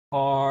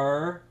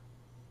are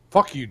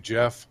Fuck you,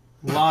 Jeff.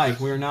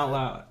 live. We are now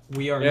live.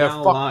 We are Yeah,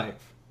 now live.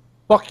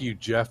 Fuck you,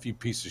 Jeff, you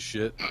piece of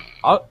shit.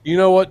 You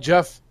know what,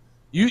 Jeff?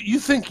 You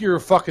think you're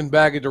a fucking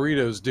bag of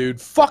Doritos,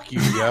 dude. Fuck you,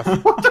 Jeff.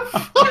 What the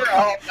fuck? You're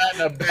all that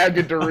in a bag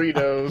of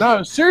Doritos.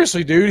 No,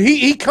 seriously, dude.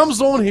 He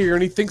comes on here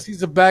and he thinks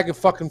he's a bag of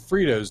fucking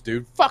Fritos,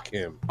 dude. Fuck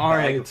him. All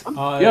right.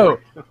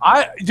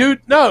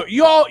 Dude, no,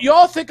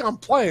 y'all think I'm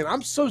playing.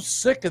 I'm so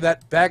sick of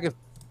that bag of.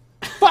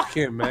 Fuck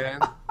him, man.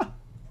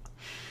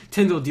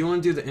 Tyndall, do you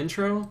want to do the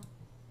intro?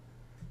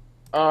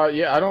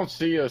 Yeah, I don't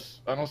see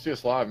us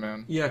live,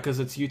 man. Yeah, because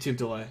it's YouTube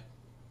delay.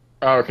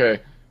 Okay.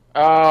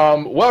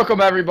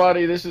 Welcome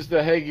everybody. This is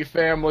the Hagy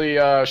Family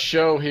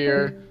show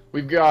here.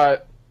 We've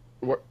got.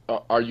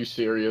 Are you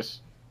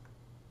serious?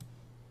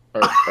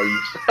 Are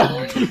you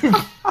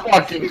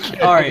fucking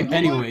kidding? All right.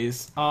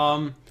 Anyways,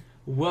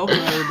 welcome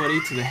everybody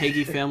to the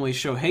Hagy Family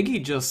show. Hagy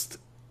just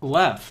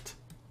left.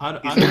 I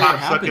don't know what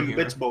happened here.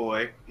 Bitch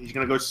boy. He's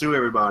gonna go sue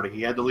everybody.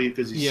 He had to leave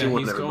because he's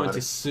suing everybody. Going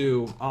to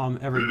sue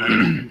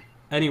everybody.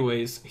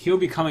 Anyways, he'll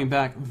be coming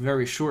back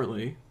very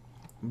shortly.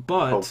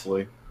 But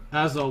hopefully,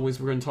 as always,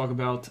 we're going to talk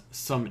about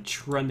some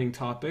trending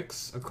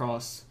topics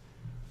across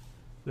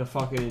the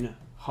fucking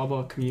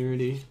Hubbard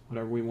community,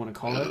 whatever we want to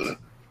call it.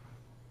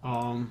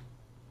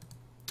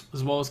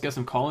 As well as get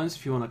some call-ins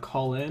if you want to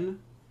call in.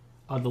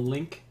 The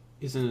link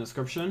is in the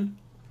description,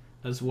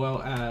 as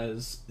well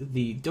as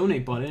the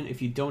donate button.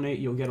 If you donate,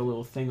 you'll get a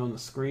little thing on the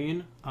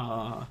screen.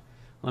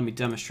 Let me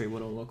demonstrate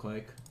what it'll look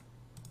like.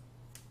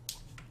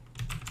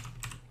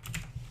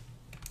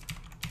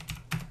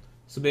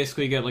 So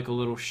basically you get like a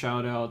little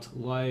shout out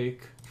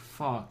like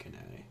fucking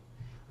A.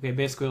 Okay,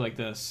 basically like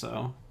this,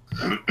 so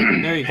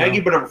there you go.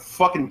 Haggy better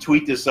fucking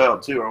tweet this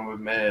out too, or I'm gonna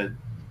be mad.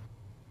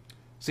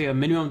 So yeah,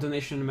 minimum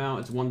donation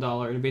amount is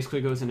 $1, and it basically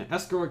goes in an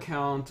escrow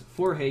account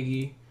for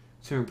Haggy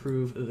to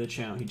improve the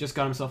channel. He just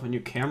got himself a new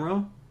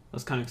camera.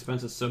 That's kind of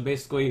expensive, so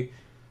basically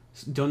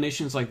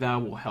donations like that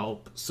will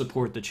help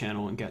support the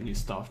channel and get new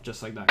stuff,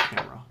 just like that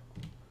camera.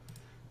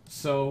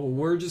 So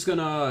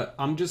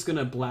I'm just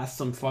gonna blast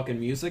some fucking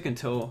music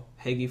until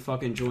Haggy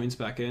fucking joins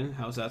back in.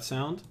 How's that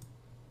sound?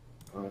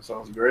 Oh, that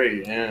sounds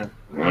great, yeah.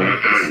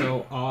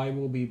 So I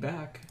will be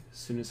back as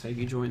soon as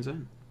Haggy joins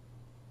in.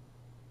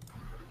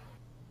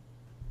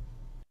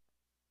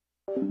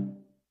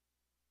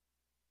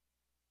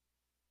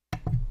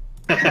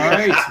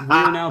 Alright,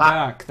 we're now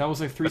back. That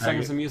was like 3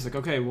 seconds of music.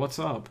 Okay, what's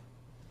up?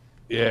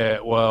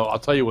 Yeah, well, I'll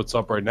tell you what's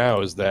up right now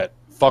is that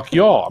fuck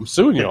y'all. I'm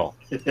suing y'all.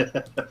 You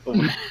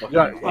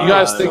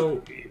guys think?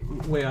 So,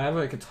 wait, I have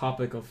like a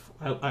topic of.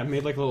 I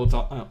made like a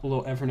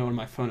little Evernote on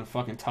my phone of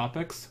fucking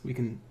topics we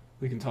can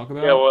talk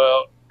about. Yeah,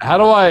 well, how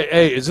do I?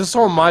 Hey, is this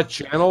on my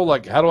channel?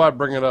 Like, how do I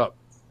bring it up?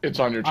 It's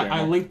on your channel.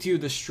 I linked you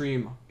the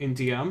stream in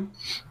DM.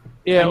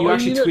 Yeah, and you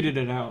actually tweeted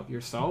it out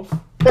yourself.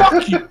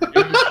 Fuck you.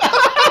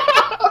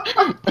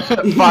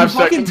 5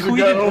 seconds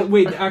ago.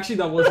 Wait, actually,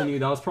 that wasn't you.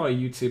 That was probably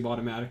YouTube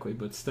automatically,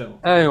 but still.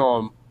 Hang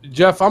on,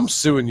 Jeff. I'm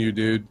suing you,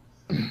 dude.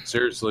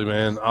 Seriously,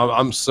 man.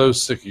 I'm so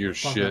sick of your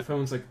shit. My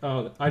phone's like,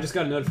 oh, I just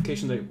got a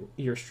notification that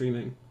you're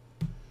streaming.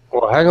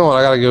 Well, hang on.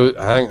 I gotta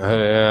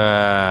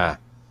go.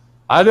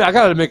 I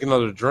gotta make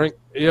another drink.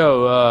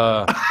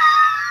 Yo,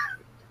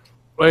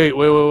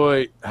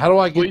 wait. How do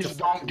I get? Please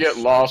don't get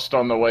lost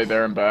on the way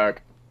there and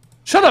back.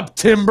 Shut up,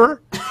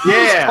 Timber.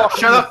 Yeah,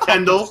 shut up,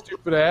 Kendall.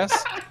 Stupid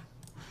ass.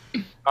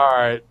 All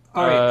right.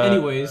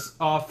 Anyways,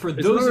 for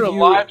those of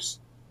you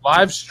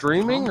live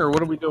streaming or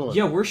what are we doing?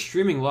 Yeah, we're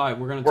streaming live.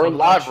 We're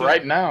live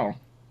right now.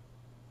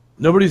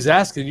 Nobody's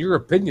asking your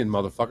opinion,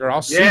 motherfucker.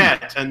 I'll see. Yeah,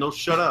 Kendall,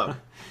 shut up.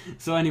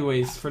 So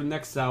anyways, for the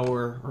next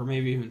hour, or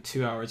maybe even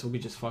 2 hours, we'll be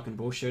just fucking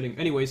bullshitting.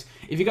 Anyways,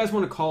 if you guys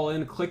want to call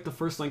in, click the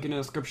first link in the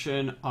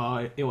description.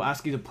 It will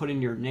ask you to put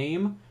in your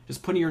name.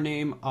 Just put in your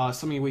name,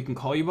 something we can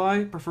call you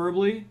by,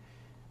 preferably.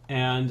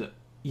 And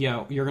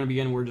yeah, you're going to be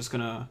in. We're just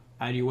going to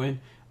add you in.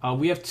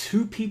 We have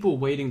 2 people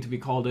waiting to be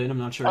called in. I'm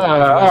not sure. All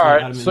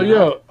right. So,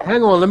 yo,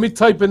 hang on. Let me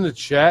type in the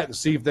chat and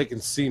see if they can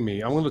see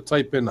me. I'm going to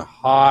type in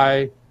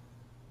hi,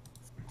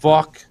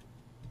 fuck,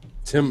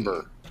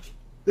 Timber.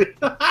 You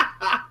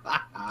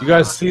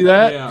guys see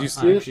that? Yeah, do you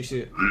see I actually see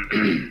it.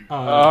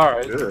 All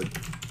right. Good.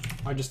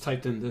 I just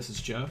typed in this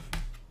is Jeff.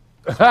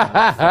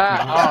 Yeah.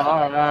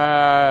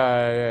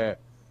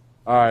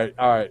 All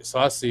right. So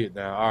I see it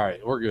now. All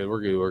right. We're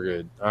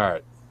good. All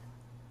right.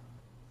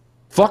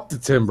 Fuck the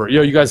Timber.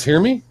 Yo, you guys hear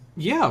me?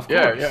 Yeah, of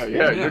course.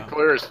 Yeah. You're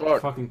clear as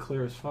fuck. Fucking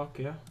clear as fuck,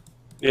 yeah.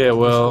 Yeah,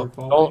 well,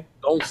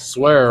 don't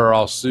swear or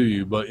I'll sue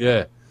you, but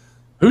yeah.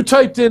 Who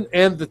typed in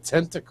 "and the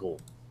tentacle"?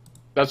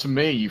 That's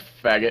me, you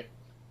faggot.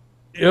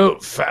 Yo,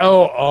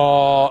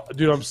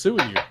 dude, I'm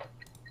suing you.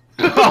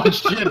 Oh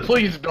shit!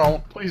 Please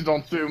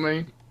don't sue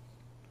me.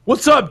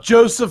 What's up,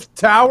 Joseph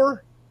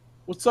Tower?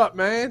 What's up,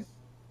 man?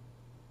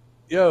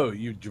 Yo,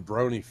 you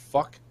jabroni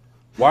fuck.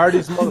 Why are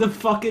these the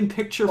fucking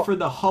picture for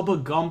the Hubba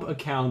Gump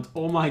account?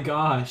 Oh my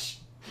gosh.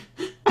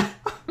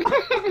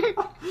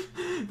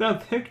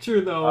 That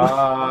picture though.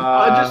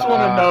 I just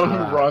want to know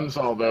who runs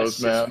all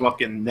those, man.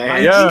 Fucking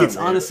I nasty. think it's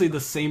honestly the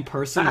same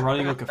person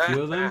running like a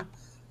few of them.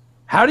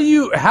 How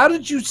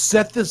did you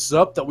set this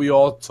up that we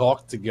all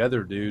talk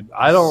together, dude?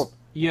 I don't.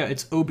 Yeah,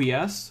 it's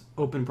OBS,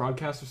 Open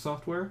Broadcaster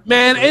Software.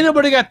 Man, ain't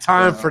nobody got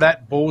time for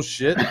that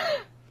bullshit.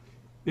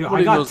 You know,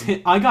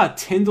 I got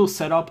Tyndall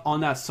set up on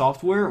that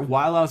software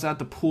while I was at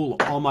the pool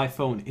on my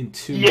phone in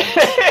 2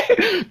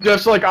 minutes.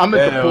 Just like I'm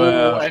at the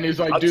pool, and he's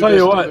like, do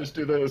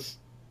this.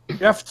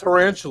 Jeff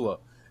Tarantula,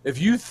 if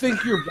you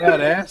think you're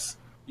badass,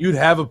 you'd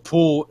have a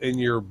pool in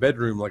your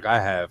bedroom like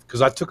I have.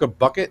 Because I took a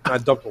bucket and I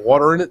dumped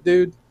water in it,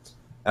 dude.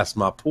 That's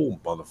my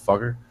pool,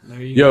 motherfucker.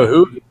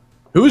 Yo,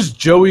 who's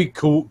Joey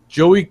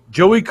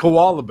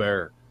Koala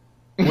Bear?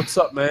 What's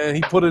up, man? He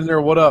put in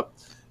there, what up?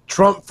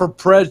 Trump for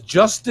Prez,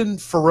 Justin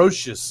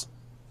Ferocious,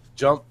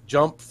 jump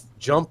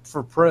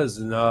for Prez,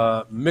 and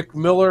Mick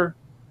Miller.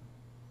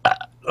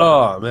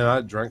 Oh man, I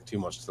drank too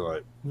much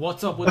tonight.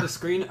 What's up with the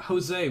screen,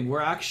 Jose?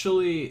 We're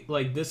actually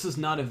like, this is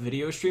not a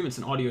video stream; it's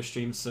an audio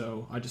stream.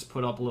 So I just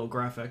put up a little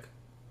graphic.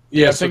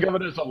 Yeah, think of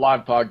it as a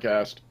live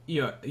podcast.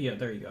 Yeah,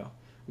 there you go.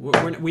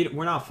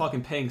 We're not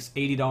fucking paying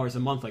 $80 a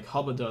month like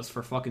Hubbard does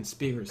for fucking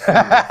speakers. So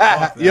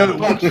Fuck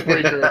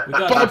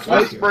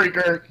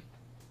Spreaker.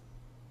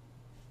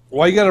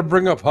 Why you gotta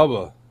bring up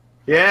Hubba?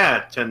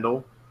 Yeah,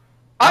 Tyndall.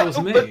 That was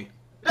me.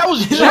 That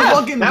was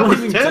That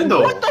was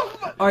Tyndall.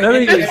 All right,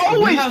 anyways, we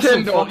always have some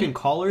Tyndall. fucking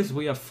callers.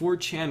 We have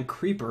 4chan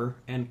Creeper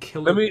and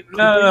Killer.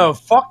 No,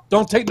 fuck!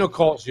 Don't take no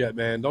calls yet,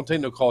 man. Don't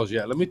take no calls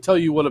yet. Let me tell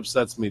you what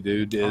upsets me,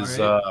 dude. Is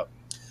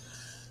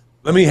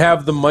let me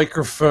have the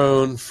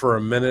microphone for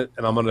a minute,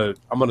 and I'm gonna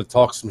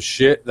talk some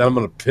shit. Then I'm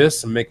gonna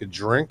piss and make a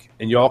drink,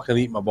 and y'all can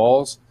eat my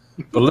balls.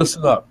 But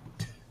listen up.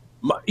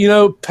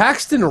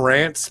 Paxton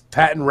Rants,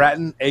 Patton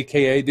Ratton,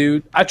 a.k.a.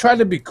 dude, I tried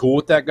to be cool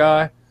with that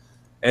guy.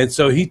 And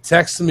so he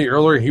texted me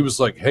earlier. He was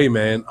like, hey,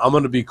 man, I'm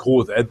going to be cool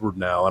with Edward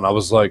now. And I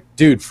was like,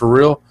 dude, for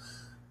real?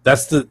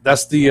 That's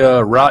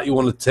the route you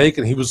want to take?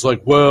 And he was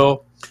like,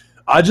 well,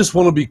 I just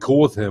want to be cool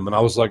with him. And I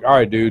was like, all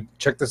right, dude,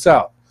 check this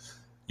out.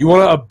 You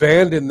want to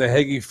abandon the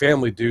Hagy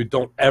family, dude.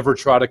 Don't ever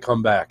try to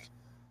come back.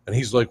 And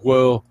he's like,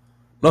 well,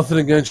 nothing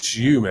against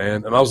you,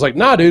 man. And I was like,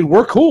 nah, dude,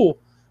 we're cool.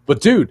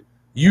 But, dude,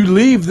 you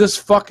leave this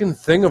fucking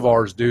thing of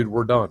ours, dude,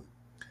 we're done.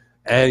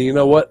 And you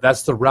know what?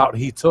 That's the route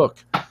he took.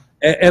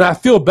 And I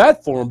feel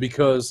bad for him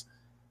because,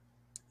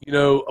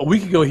 a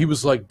week ago he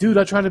was like, dude,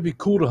 I tried to be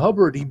cool to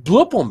Hubbard. He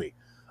blew up on me.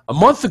 A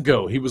month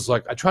ago he was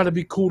like, I tried to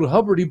be cool to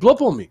Hubbard. He blew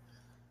up on me.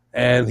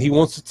 And he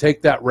wants to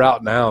take that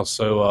route now.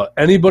 So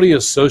anybody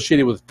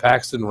associated with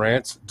Paxton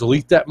Rants,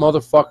 delete that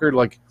motherfucker.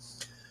 Like,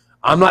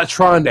 I'm not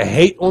trying to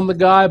hate on the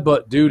guy,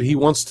 but, dude, he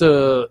wants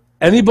to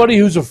 – anybody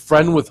who's a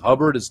friend with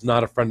Hubbard is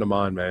not a friend of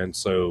mine, man.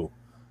 So,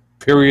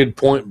 period,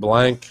 point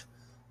blank,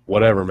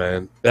 whatever,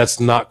 man. That's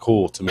not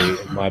cool to me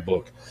in my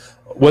book.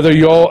 Whether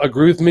y'all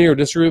agree with me or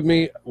disagree with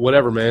me,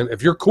 whatever, man.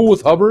 If you're cool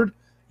with Hubbard,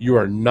 you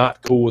are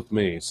not cool with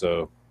me.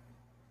 So,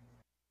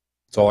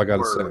 that's all I got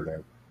to say,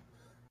 man.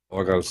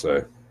 All I got to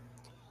say.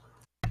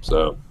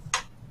 So.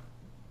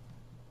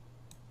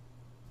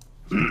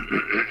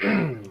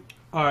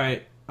 All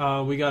right.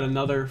 We got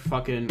another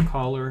fucking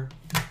caller.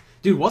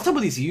 Dude, what's up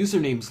with these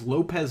usernames?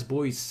 Lopez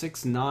Boys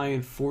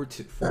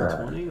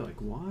 69420?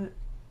 Like, what?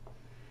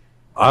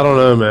 I don't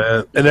know,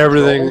 man. And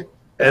everything.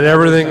 And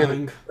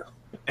everything.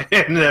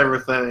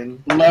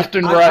 Left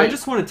and right. I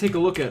just want to take a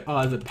look at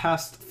the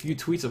past few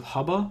tweets of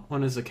Hubba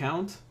on his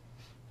account.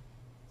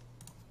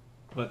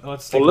 But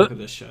let's take a look at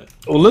this shit.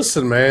 Well,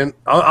 listen, man.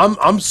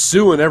 I'm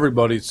suing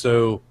everybody,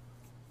 so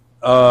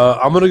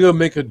I'm going to go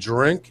make a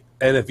drink,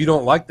 and if you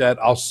don't like that,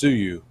 I'll sue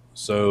you.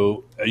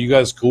 So, are you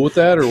guys cool with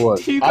that, or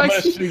what? I'm going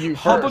to sue you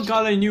Hubba first.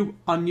 got a new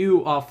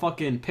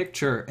fucking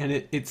picture, and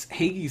it's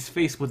Hagy's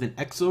face with an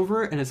X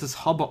over it, and it says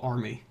Hubba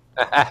Army.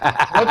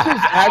 What's his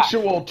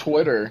actual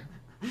Twitter?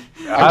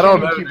 I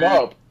don't know. Keep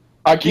up.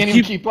 I can't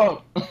even keep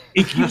up.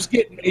 He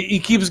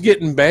keeps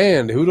getting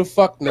banned. Who the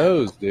fuck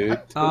knows, dude?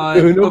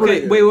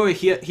 Okay, wait.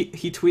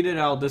 He tweeted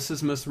out. This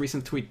is most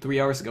recent tweet 3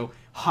 hours ago.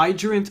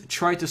 Hydrant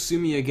tried to sue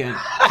me again.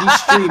 He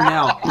streamed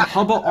now.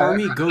 Hubba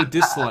Army go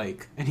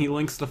dislike, and he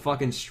links the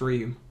fucking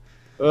stream.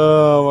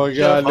 Oh my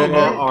god!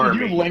 Can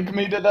you link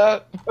me to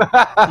that?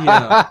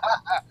 Yeah.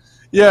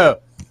 Yeah.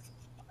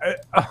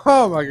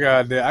 Oh my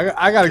god, dude.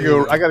 I gotta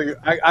go.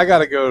 I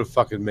gotta go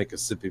fucking make a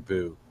sippy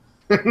poo.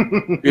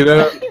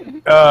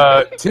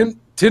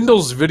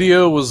 Tyndall's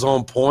video was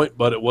on point,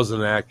 but it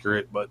wasn't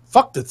accurate. But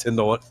fuck the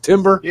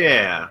Timber.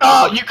 Yeah.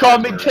 Oh, you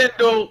called me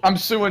Tyndall. I'm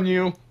suing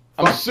you.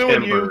 I'm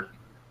suing you.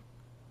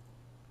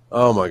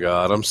 Oh my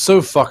god, I'm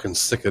so fucking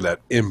sick of that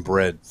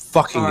inbred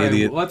fucking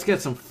idiot. Let's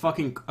get some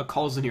fucking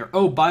calls in here.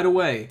 Oh, by the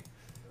way.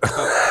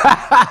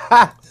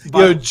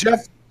 Yo,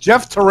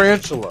 Jeff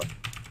Tarantula.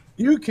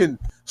 You can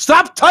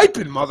stop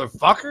typing,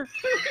 motherfucker.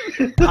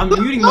 I'm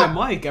muting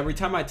my mic every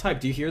time I type.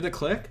 Do you hear the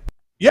click?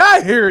 Yeah,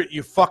 I hear it,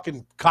 you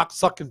fucking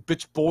cocksucking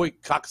bitch boy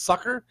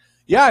cocksucker.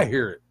 Yeah, I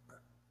hear it.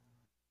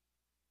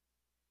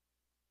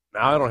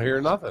 Now I don't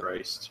hear nothing.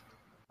 Christ.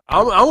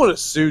 I want to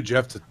sue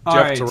Jeff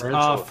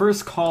Tarantula.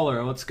 First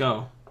caller, let's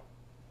go.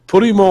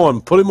 Put him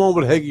on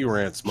with Hagy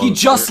Rants. He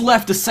just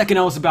left the second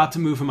I was about to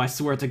move him, I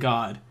swear to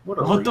God.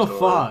 What the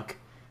fuck?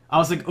 I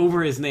was like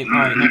over his name. All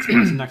right, next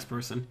person. Next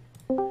person.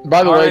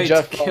 By the All way, right,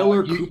 Jeff.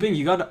 Killer Cooping,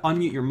 you got to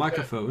unmute your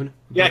microphone.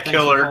 Yeah, Thanks for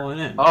Killer. calling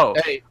in. Oh,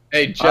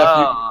 Hey, Jeff,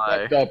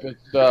 you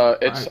fucked up.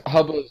 It's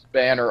Hubbard's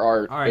banner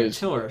art. All right, is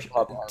Killer,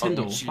 Hubbard.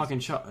 Tyndall, jeez. fucking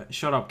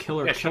shut up.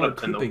 Killer Yeah, shut up,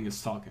 Tyndall. Cooping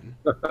is talking.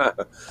 Oh,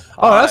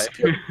 that's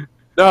good.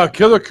 No,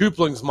 Killer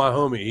Koopling's my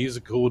homie. He's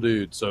a cool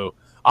dude. So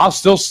I'll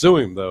still sue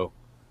him though.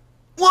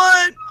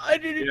 what? I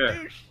didn't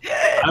do shit.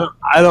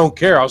 I don't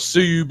care. I'll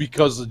sue you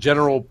because the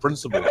general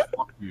principle.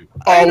 Fuck you.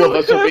 All of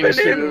us are being Any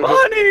sued.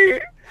 money.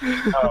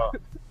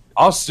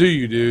 I'll sue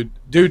you, dude.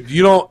 Dude,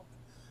 you don't.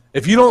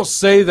 If you don't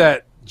say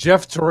that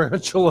Jeff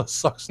Tarantula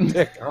sucks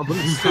dick, I'm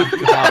gonna sue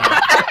you.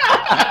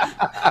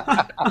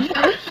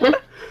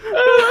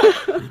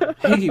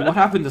 Higgy, what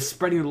happened to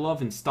spreading the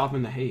love and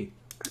stopping the hate?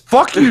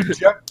 Fuck you,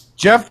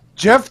 Jeff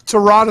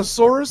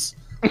Tyrannosaurus.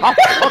 I'll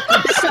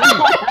fucking sue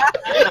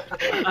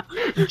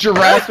you.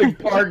 Jurassic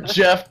Park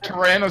Jeff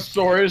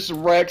Tyrannosaurus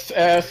Rex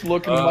ass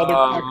looking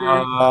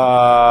motherfucker.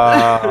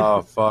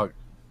 Oh fuck,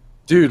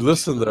 dude.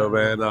 Listen though,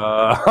 man.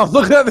 I'm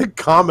looking at the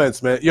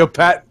comments, man. Yo,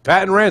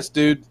 Paxton Rants,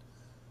 dude.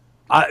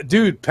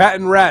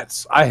 Paxton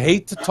Rants. I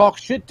hate to talk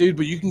shit, dude,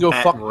 but you can go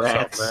fuck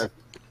yourself, man.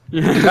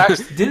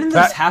 Didn't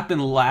this happen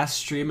last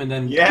stream and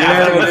then Yeah,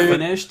 after we dude.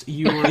 finished,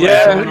 you were like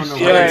Yeah, going on the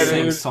yeah, right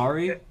saying dude.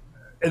 sorry?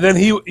 And then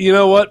you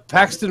know what?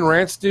 Paxton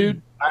Rants,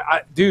 dude.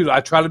 I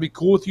try to be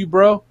cool with you,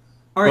 bro.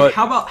 All right,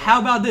 But- how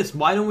about this?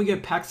 Why don't we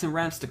get Paxton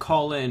Rants to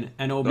call in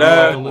and open No,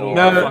 like a little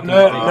no, fucking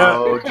no, thing?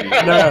 Oh, geez.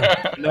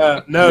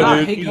 No, Nah,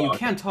 dude. Higgy, you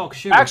can't talk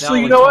shit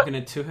Actually, without you know like, what? talking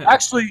it to him.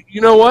 Actually, you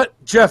know what?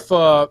 Jeff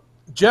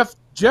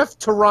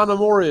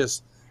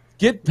Tyrannomorius,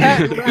 get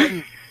Pat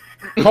Ratton.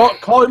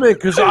 Call him in,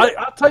 because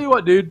I'll tell you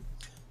what, dude.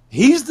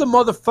 He's the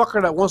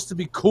motherfucker that wants to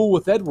be cool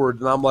with Edward,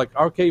 and I'm like,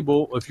 okay,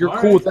 well, if you're All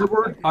cool right. with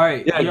Edward, All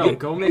right, Yeah,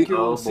 go make your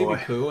Oh, little boy.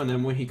 CB and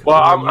then when he comes,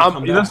 well, when you I'm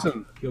come back,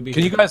 listen. he'll be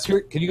Can you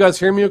guys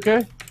hear me?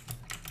 Okay.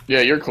 Yeah,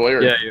 you're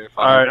clear. Yeah, you're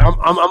All fine. right,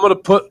 I'm gonna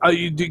put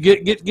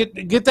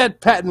get that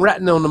Patent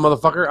Ratton on the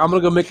motherfucker. I'm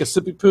gonna go make a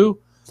sippy poo.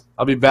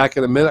 I'll be back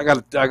in a minute.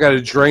 I gotta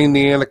drain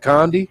the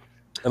anaconda,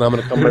 and I'm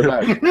gonna come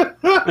right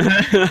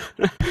back.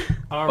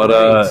 All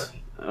But,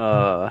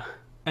 right.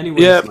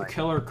 Anyways, yeah.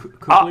 Killer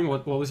Coopling,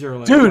 what was your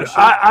like, Dude,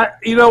 question?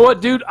 you know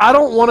what, dude? I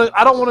don't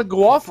want to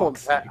go off on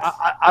Fuck's Pat. sakes.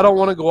 I don't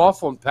want to go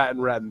off on Patent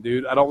Ratton,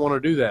 dude. I don't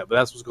want to do that, but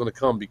that's what's going to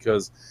come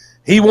because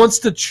he wants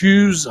to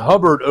choose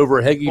Hubbard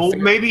over Hagy Well,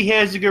 Family. maybe he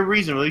has a good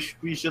reason. At least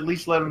we should at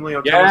least let him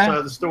tell Yeah. us side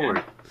of the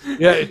story.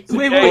 Yeah,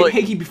 Wait,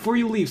 Higgy, before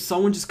you leave,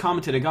 someone just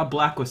commented. It got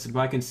blacklisted, but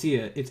I can see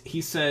it.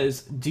 He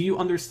says, "Do you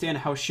understand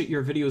how shit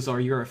your videos are?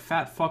 You're a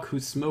fat fuck who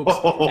smokes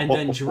and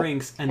then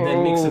drinks and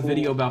then makes a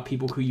video about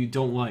people who you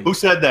don't like." Who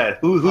said that?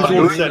 Who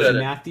said said it? it?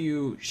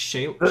 Matthew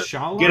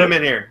Shala? Get him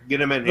in here. Get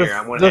him in here.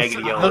 I want Aggie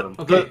to yell at him.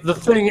 Okay. The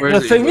thing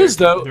Where's he? is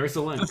though, There's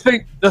a link.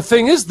 the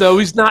thing is though,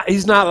 he's not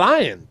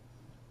lying.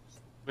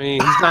 I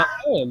mean, he's not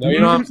lying. Though, you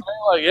know what I'm saying?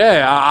 Like,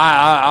 yeah,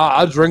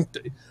 I drink.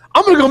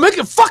 I'm gonna go make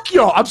it. Fuck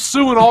y'all. I'm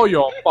suing all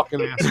y'all fucking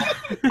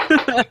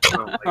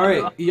assholes. All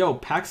right, yo,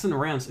 Paxton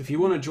Rants. If you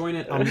want to join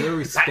it, I'm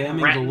literally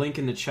spamming the link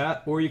in the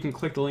chat, or you can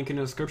click the link in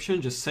the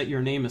description. Just set your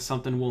name as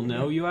something we'll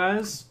know you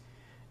as,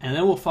 and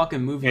then we'll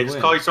fucking move Yeah, you just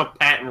in. call yourself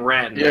Pat and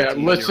Rat. Yeah,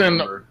 listen.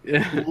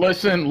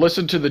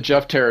 Listen to the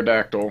Jeff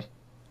Pterodactyl.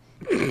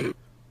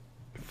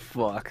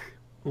 Fuck.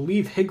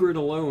 Leave Higrid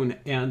alone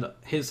and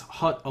his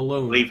hut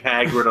alone. Leave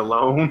Hagrid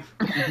alone.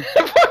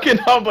 Fucking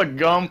Hubba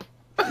Gump.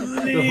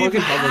 The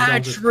fucking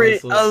Hubbard is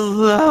Patrick priceless.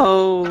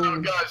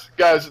 alone.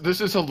 Guys,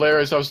 this is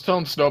hilarious. I was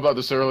telling Snow about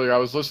this earlier. I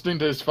was listening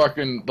to his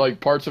fucking, like,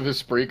 parts of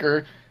his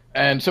Spreaker.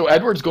 And so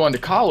Edward's going to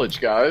college,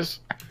 guys.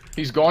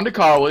 He's going to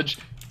college.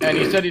 And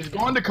he said he's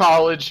going to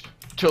college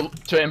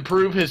to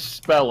improve his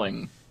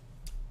spelling.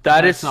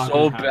 That That's is not so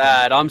gonna happen.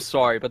 bad. I'm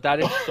sorry, but that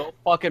is so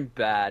fucking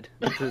bad.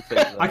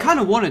 I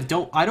kind of want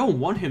to. I don't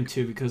want him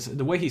to because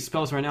the way he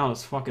spells right now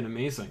is fucking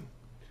amazing.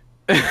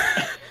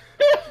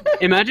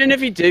 Imagine if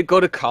he did go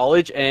to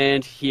college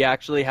and he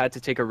actually had to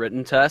take a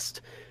written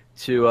test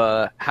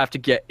to have to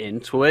get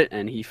into it,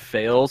 and he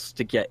fails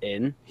to get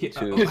in. His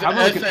To... how about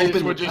like an essays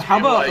open? would just How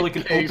be about like, like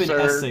an "Hey, open sir."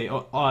 essay?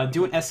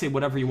 Do an essay,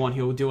 whatever you want.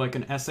 He'll do like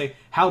an essay.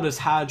 How does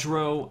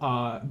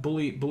Hadro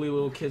bully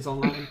little kids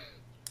online?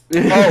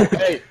 Oh,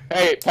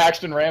 hey,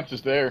 Paxton Rants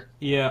is there.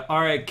 Yeah.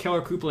 All right,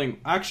 Killer Coopling.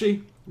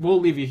 Actually,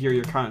 we'll leave you here.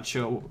 You're kind of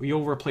chill.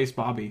 You'll replace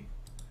Bobby.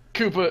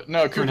 Koopa's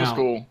now.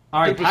 cool.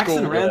 All right, Koopa's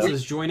Paxton cool, Rants yeah.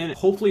 is joining.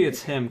 Hopefully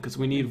it's him because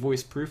we need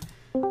voice proof.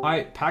 All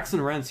right, Paxton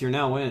Rants, you're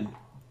now in.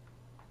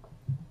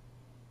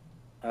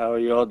 How are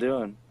you all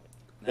doing?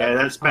 Yeah,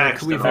 that's All right,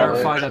 Paxton. can we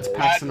verify that's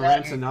Paxton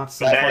Rants and not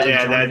some fucking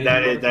John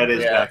That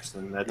is Yeah.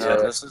 Paxton. That's Yeah,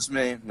 it. this is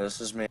me.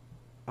 This is me.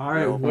 All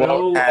right,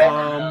 Well,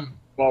 well,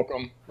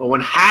 Welcome. But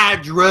when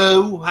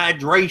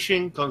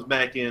hydration comes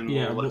back in,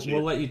 yeah, we'll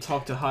we'll let you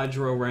talk to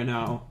Hydro right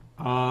now.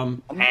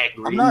 I'm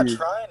Hagrid. not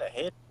trying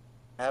to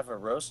have a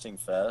roasting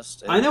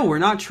fest. I know we're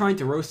not trying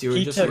to roast you. We're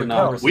He just took having a it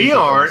out. conversation. We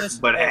aren't,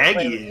 Listen, but hey,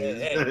 Aggie wait,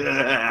 is.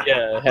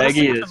 Yeah, Listen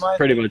Haggy to is my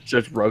pretty thing. much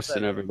just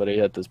roasting everybody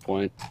at this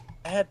point.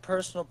 I had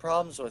personal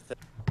problems with it.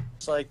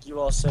 It's like you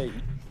all say,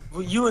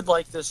 well, you would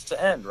like this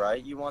to end,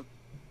 right? You want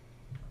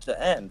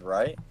to end,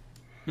 right?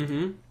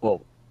 Mm-hmm.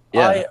 Well,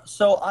 yeah.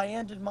 So I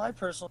ended my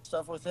personal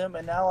stuff with him,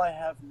 and now I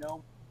have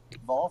no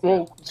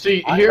involvement. Well,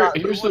 see, I'm here's not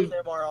the with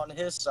him or on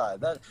his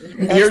side.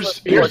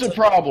 here's the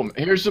problem.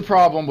 Here's the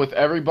problem with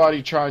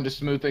everybody trying to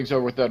smooth things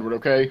over with Edward.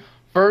 Okay,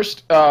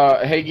 first,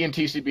 Hagy and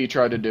TCB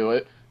tried to do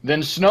it.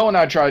 Then Snow and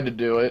I tried to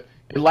do it.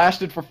 It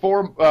lasted for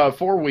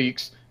 4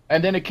 weeks,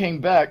 and then it came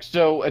back.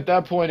 So at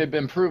that point, it'd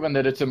been proven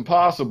that it's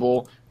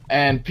impossible,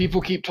 and people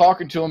keep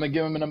talking to him and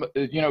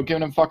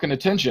giving him fucking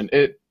attention.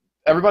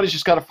 Everybody's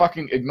just got to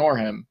fucking ignore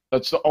him.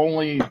 That's the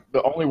only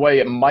way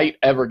it might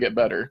ever get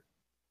better.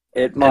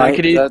 It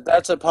might.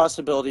 That's a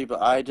possibility,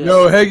 but I just.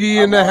 Yo,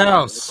 Hagy in the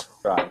house.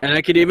 And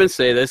I could even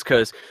say this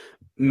because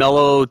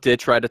Mello did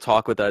try to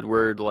talk with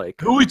Edward.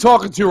 Like, who are we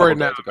talking to right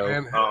now,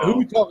 man? Who are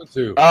we talking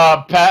to?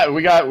 Pat,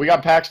 we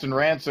got Paxton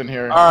Rants in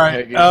here. All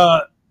right,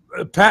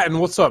 Patton,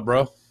 what's up,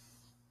 bro?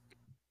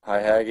 Hi,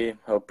 Hagy.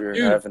 Hope you're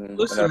having.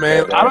 Listen,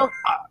 man.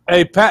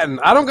 Hey, Patton,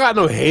 I don't got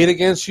no hate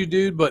against you,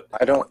 dude. But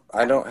I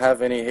don't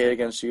have any hate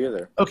against you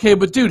either. Okay,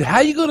 but dude, how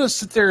you gonna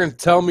sit there and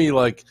tell me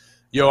like,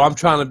 yo, I'm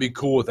trying to be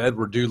cool with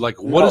Edward, dude?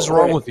 Like, what is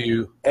wrong with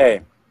you?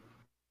 Hey.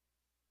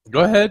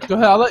 Go ahead.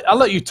 I'll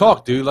let you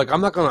talk, dude. Like, I'm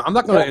not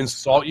gonna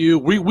insult you.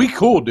 We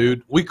cool,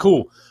 dude. We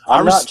cool. I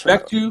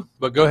respect you,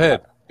 but go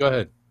ahead.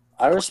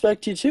 I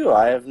respect you too.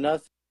 I have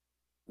nothing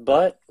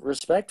but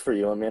respect for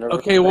you. I mean,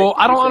 okay. Well,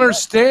 I don't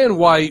understand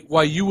why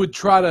you would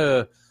try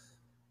to.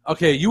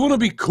 Okay, you want to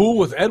be cool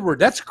with Edward.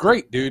 That's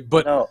great, dude.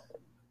 But no.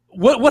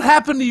 What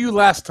happened to you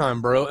last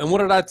time, bro? And what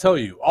did I tell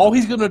you? All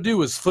he's gonna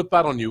do is flip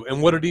out on you.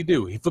 And what did he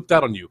do? He flipped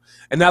out on you.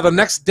 And now the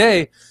next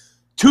day,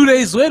 2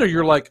 days later,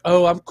 you're like,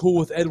 "Oh, I'm cool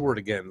with Edward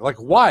again." Like,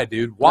 why,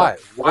 dude? Why?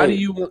 Why do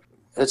you?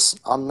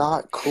 I'm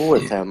not cool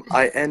with him.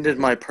 I ended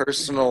my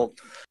personal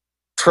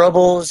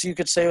troubles, you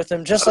could say, with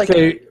him. Just like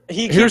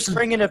he keeps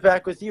bringing it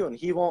back with you, and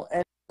he won't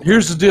end.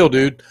 Here's the deal,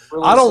 dude.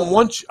 I don't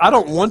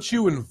want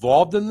you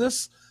involved in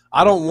this.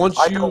 I don't want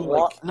you.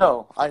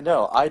 No, I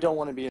know. I don't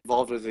want to be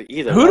involved with it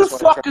either. Who the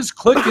fuck is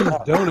clicking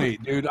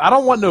donate, dude? I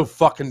don't want no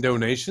fucking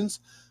donations.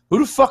 Who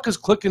the fuck is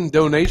clicking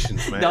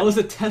donations, man? That was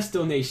a test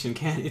donation,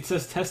 Ken. It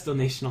says test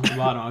donation on the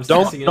bottom. I was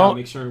testing it out to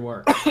make sure it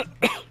worked.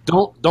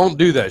 Don't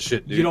do that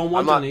shit, dude. You don't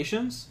want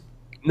donations?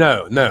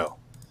 No,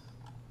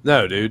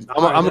 dude.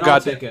 I'm a goddamn.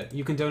 I'll take it.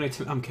 You can donate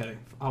to. I'm kidding.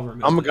 I'll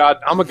remember.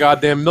 I'm a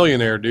goddamn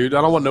millionaire, dude.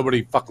 I don't want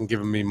nobody fucking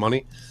giving me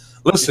money.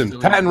 Listen,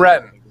 Patton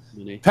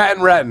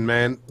Ratton,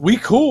 man. We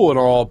cool and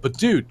all, but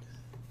dude,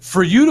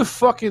 for you to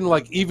fucking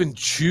like even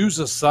choose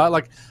a side,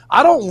 like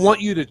I don't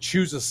want you to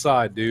choose a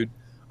side, dude.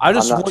 I'm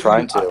not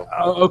trying to.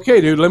 Okay,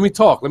 dude. Let me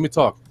talk, and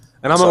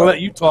I'm gonna let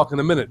you talk in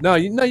a minute. No,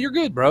 you're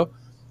good, bro.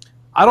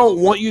 I don't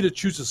want you to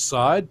choose a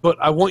side, but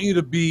I want you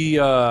to be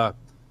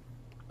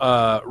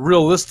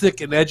realistic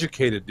and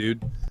educated,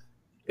 dude.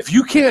 If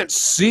you can't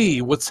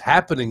see what's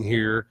happening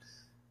here,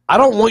 I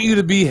don't want you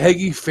to be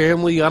Hagy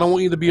Family. I don't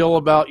want you to be all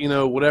about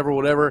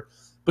whatever.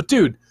 But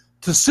dude,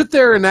 to sit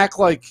there and act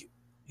like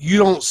you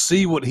don't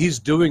see what he's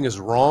doing is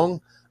wrong,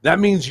 that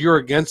means you're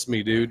against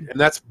me, dude, and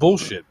that's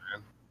bullshit,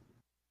 man.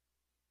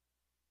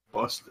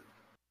 Busted.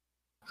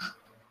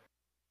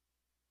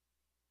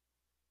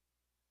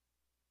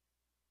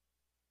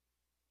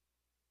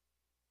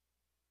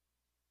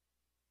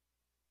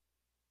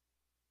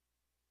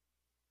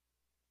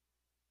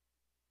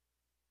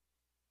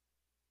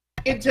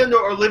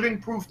 Nintendo are living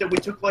proof that we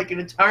took like an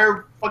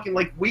entire fucking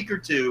like week or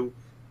two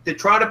to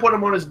try to put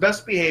him on his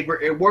best behavior.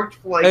 It worked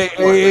for like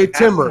hey,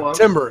 Timber.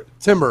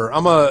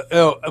 I'm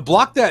a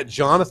block that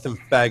Jonathan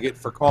faggot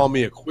for calling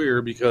me a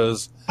queer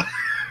because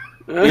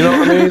you know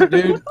what I mean,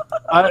 dude.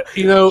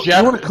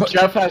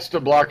 Jeff has to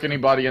block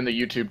anybody in the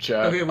YouTube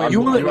chat. Okay, wait,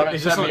 you want to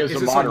send me as a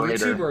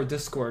moderator? On YouTube or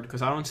Discord?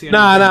 Because I don't see any.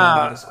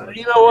 Nah.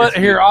 You know what?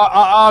 Here,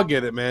 I'll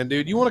get it, man,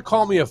 dude. You want to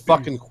call me a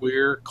fucking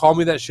queer? Call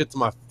me that shit to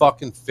my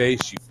fucking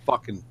face, you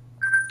fucking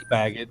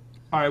faggot.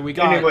 All right, we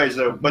got. Anyways,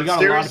 though, but we got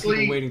seriously, a lot of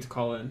people waiting to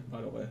call in.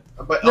 By the way.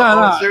 But no.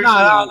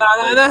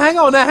 Hang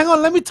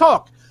on. Let me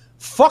talk.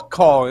 Fuck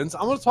Collins.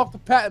 I'm gonna talk to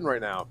Patton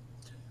right now.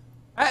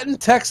 Patton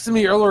texted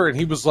me earlier, and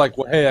he was like,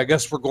 "Well, hey, I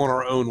guess we're going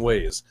our own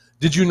ways."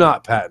 Did you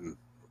not, Patton?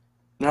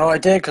 No, I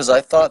did because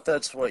I thought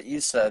that's what you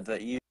said.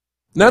 That you.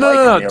 No,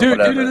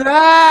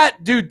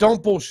 dude,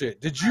 don't bullshit.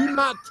 Did you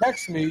not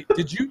text me?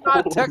 Did you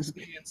not text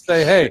me and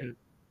say, "Hey,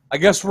 I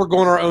guess we're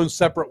going our own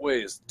separate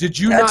ways"? Did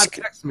you not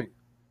text me?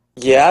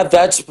 Yeah,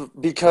 that's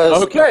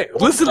because. Okay,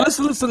 listen,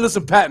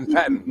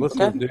 Patton,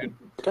 listen, okay. Dude.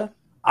 Okay.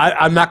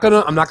 I'm not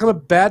gonna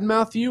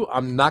badmouth you.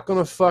 I'm not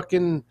gonna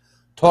fucking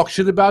talk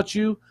shit about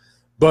you,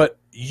 but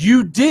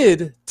you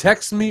did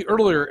text me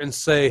earlier and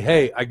say,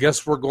 "Hey, I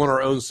guess we're going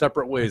our own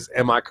separate ways."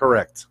 Am I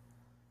correct?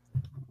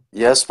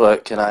 Yes,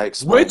 but can I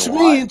explain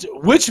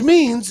Which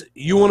means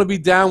you want to be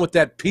down with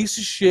that piece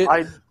of shit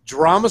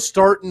drama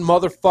starting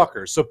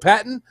motherfucker. So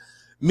Patton,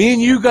 me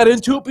and you got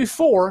into it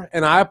before,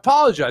 and I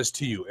apologized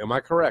to you. Am I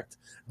correct?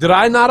 Did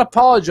I not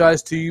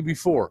apologize to you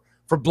before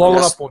for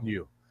blowing up on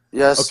you?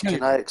 Yes, Okay.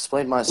 can I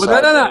explain my Well,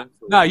 side?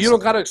 no, you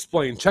don't got to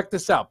explain. Check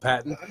this out,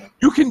 Patton.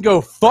 You can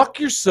go fuck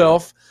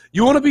yourself.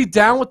 You want to be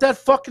down with that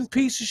fucking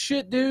piece of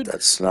shit, dude?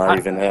 That's not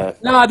even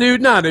it. Nah,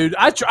 dude.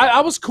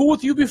 I was cool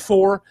with you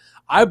before.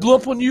 I blew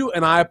up on you,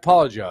 and I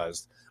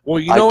apologized. Well,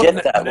 you know I get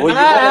what? that.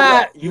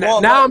 Well, you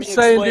won't now let I'm me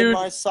saying, explain dude.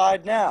 my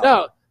side now.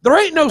 No, there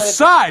ain't no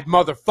side,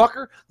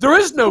 motherfucker. There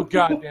is no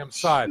goddamn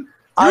side.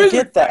 I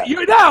get that.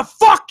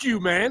 Fuck you,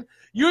 man.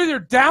 You're either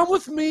down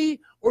with me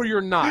or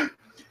you're not.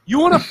 You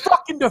want to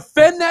fucking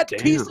defend that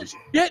piece of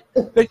shit?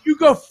 Then you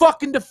go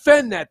fucking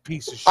defend that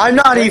piece of shit. I'm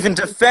not even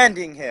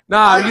defending him.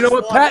 Nah, I you know just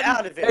what, want Patton?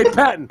 out of it. Hey,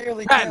 Patton.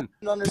 Clearly Patton.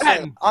 can't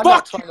understand. I'm Fuck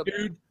not trying you, to.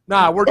 dude.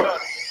 Nah, we're done.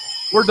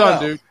 We're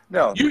done,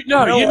 No, dude.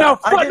 no.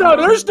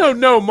 There's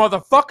no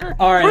motherfucker.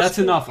 All right, We're that's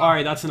enough. All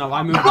right, that's enough.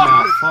 I moved him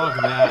out.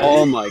 Fuck that.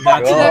 Oh my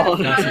That's god.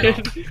 enough.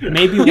 That's enough.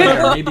 Maybe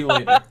later. Maybe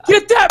later.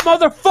 Get that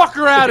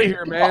motherfucker out of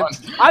here, man.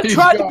 I He's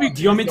tried to gone. be.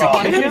 Do you want me to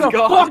Gone. kick Get him? the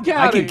fuck I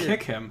out can of here.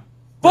 kick him.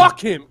 Fuck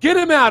him. Get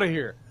him out of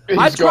here.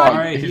 I He's gone. tried. All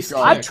right, He's he's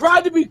gone. I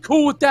tried to be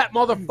cool with that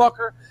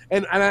motherfucker,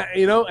 and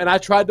I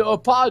tried to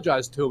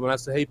apologize to him, and I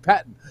said, "Hey,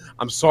 Patton,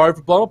 I'm sorry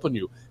for blowing up on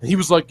you." And he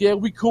was like, "Yeah,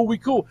 we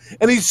cool,"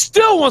 and he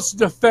still wants to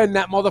defend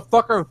that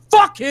motherfucker.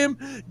 Fuck him!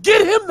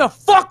 Get him the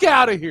fuck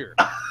out of here!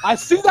 I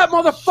see that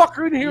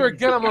motherfucker in here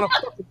again. I'm gonna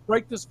fucking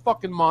break this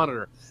fucking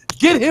monitor.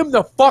 Get him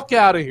the fuck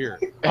out of here!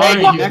 Hey,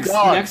 All right, he's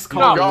gone. next He's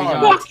call. We gone.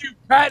 got. Fuck you,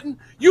 Patton!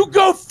 You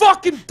go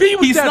fucking be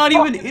with He's that. not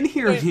even fucking in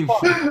here anymore.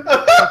 Fuck him.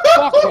 He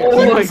Fuck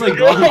was him. like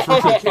gone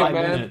for Fuck like him, 5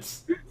 man.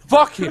 minutes.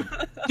 Fuck him.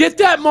 Get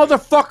that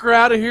motherfucker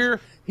out of here.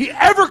 He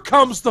ever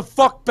comes the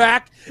fuck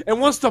back and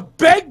wants to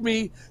beg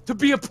me to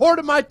be a part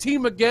of my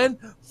team again,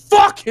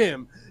 fuck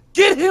him.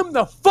 Get him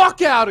the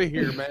fuck out of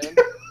here, man.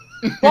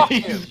 Fuck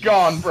He's him.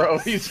 gone, bro.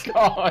 He's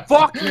gone.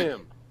 Fuck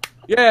him.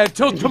 Yeah,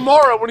 until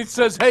tomorrow when he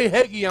says, "Hey,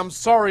 Hagy, I'm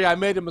sorry I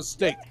made a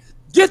mistake."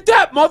 Get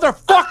that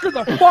motherfucker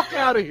the fuck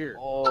out of here.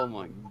 Oh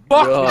my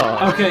Fuck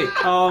god. him.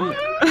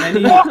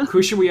 Okay,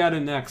 who should we add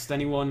in next?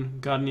 Anyone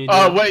got any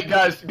idea? Wait,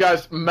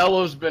 guys,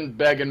 Mello's been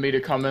begging me to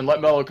come in. Let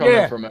Mello come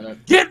in for a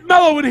minute. Get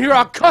Mello in here.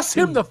 I'll cuss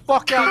him the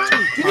fuck out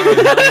too. Get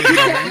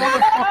that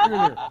motherfucker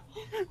in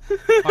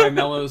here. All right,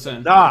 Mello's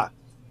in. Nah.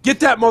 Get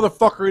that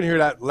motherfucker in here,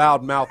 that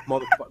loud mouth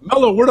motherfucker.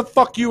 Mello, where the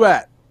fuck you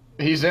at?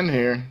 He's in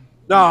here.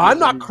 No, I'm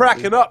not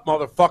cracking up,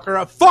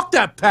 motherfucker. Fuck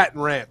that Paxton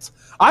Rants.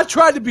 I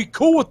tried to be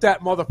cool with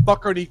that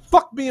motherfucker, and he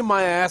fucked me in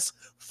my ass.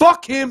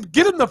 Fuck him.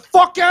 Get him the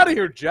fuck out of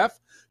here, Jeff.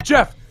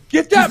 Jeff,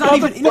 get that He's not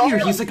even in motherfucker. here.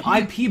 He's like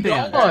IP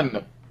banned.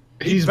 Gone.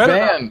 He's better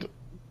banned.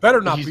 Better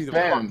not He's be the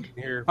banned. fuck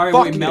in here. All right,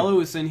 Fuck wait, him. Mello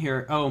is in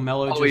here. Oh,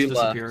 Mello Oh, just he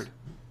left. disappeared.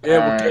 Yeah,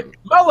 we're Alright. getting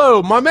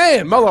Mello, my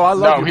man. Mello, I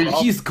love No, you. he's-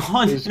 bro. He's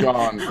gone. He's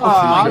gone.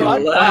 I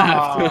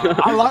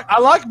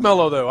like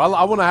Mello though.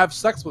 I want to have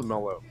sex with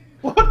Mello.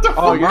 What the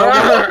Oh, fuck? you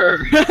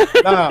know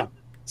what? Nah.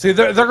 See,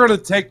 they're gonna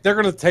take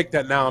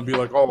that now and be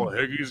like, "Oh,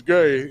 Higgy's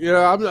gay."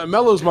 Yeah,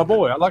 Mello's my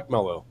boy. I like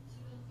Mello.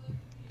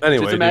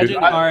 Anyway, Just imagine-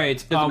 dude, All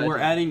right, imagine we're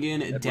adding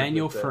in Edward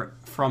Daniel with that.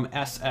 from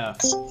SF.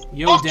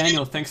 Yo,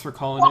 Daniel, thanks for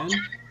calling in.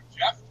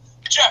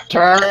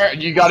 Turn.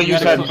 You gotta use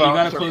You gotta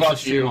headphones or close the fuck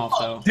stream you. off,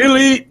 though.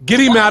 delete. Get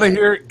him out of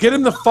here. Get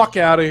him the fuck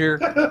out of here.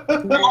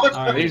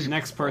 All right, He's-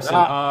 next person.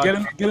 Get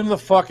him the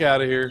fuck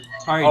out of here.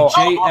 All right, Oh.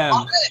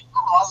 JM.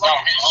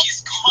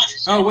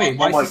 Oh wait,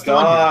 why Oh is my he still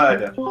in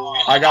here? god.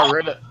 I got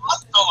rid of.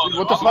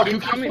 What the fuck? Who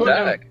Coming put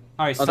him? back.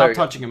 All right, Oh, there stop we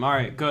go. touching him. All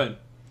right, good.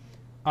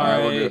 All All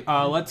right, we're right,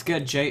 good. let's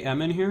get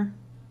JM in here.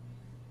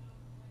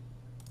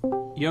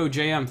 Yo,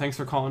 JM, thanks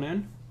for calling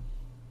in.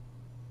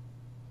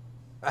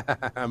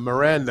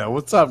 Miranda,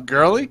 what's up,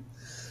 girly?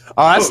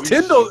 Oh, that's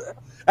Tyndall.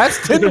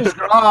 That's Tyndall's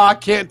girl. Oh, I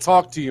can't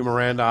talk to you,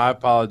 Miranda. I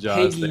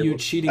apologize. Haggy, you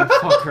cheating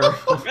fucker.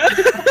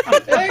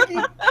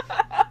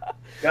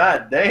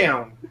 God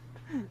damn.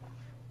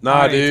 Nah,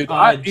 All right, dude.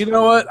 uh, You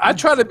know what? I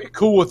try to be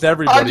cool with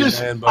everybody,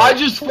 man. But I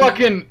just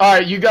fucking. All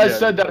right, you guys Yeah.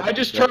 said that. I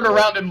just turn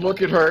around and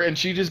look at her, and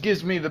she just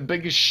gives me the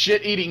biggest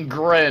shit-eating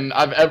grin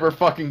I've ever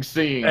fucking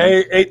seen.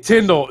 hey,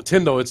 Tyndall,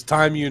 it's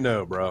time you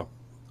know, bro.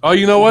 Oh,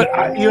 you know what?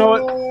 I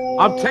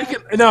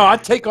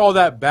take all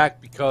that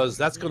back because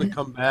that's going to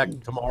come back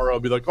tomorrow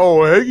and be like,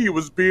 oh, Haggy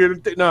was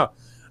being. No.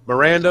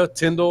 Miranda,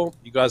 Tyndall,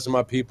 you guys are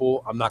my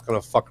people. I'm not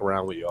going to fuck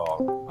around with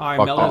y'all. All right,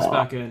 Fuck Mello's off.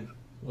 back in.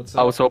 What's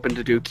I up? was hoping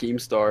to do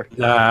Keemstar.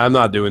 Nah, I'm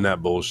not doing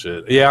that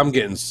bullshit. Yeah, I'm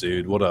getting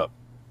sued. What up?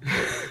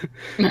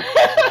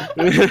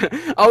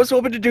 I was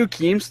hoping to do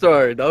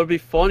Keemstar. That would be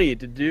funny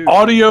to do.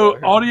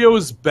 Audio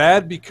is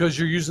bad because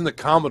you're using the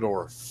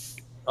Commodore.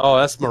 Oh,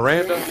 that's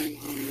Miranda.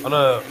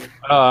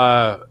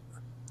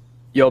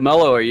 Yo,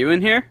 Mello, are you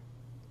in here?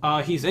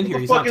 He's in here.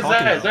 What He's the not fuck is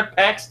talking. that? Is though. that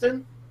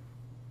Paxton?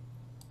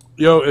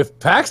 Yo, if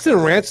Paxton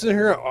Rants in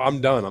here, I'm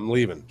done. I'm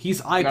leaving.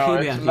 He's IP No,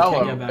 it's banned. He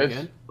Mello. can't get back It's-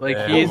 in. Like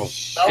Yeah,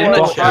 he's well, in the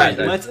well, All chat.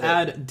 right, let's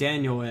add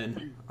Daniel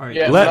in. All right,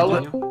 Yeah, you let- got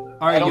Daniel.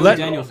 All right, you let-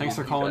 Daniel. Thanks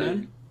for calling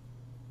in.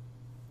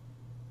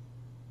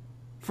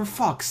 For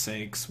fuck's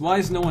sakes, why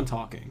is no one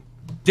talking?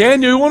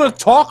 Daniel, you want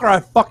to talk or I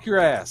fuck your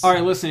ass? All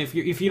right, listen. If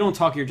you don't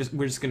talk, we're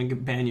just gonna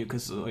ban you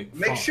because like.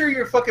 Make fuck. sure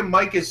your fucking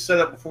mic is set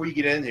up before you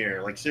get in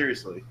here. Like,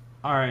 seriously.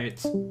 All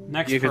right,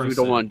 next Because person. we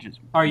don't want just.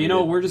 All right, you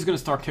know, we're just gonna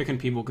start kicking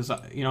people because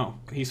you know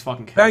he's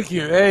fucking. Thank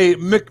you. Hey,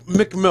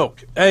 Mick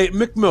Milk. Hey,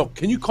 Mick Milk,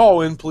 can you call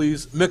in,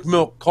 please? Mick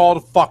Milk, call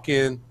the fuck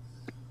in.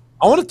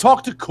 I want to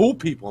talk to cool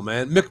people,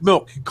 man. Mick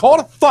Milk, call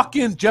the fuck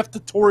in. Jeff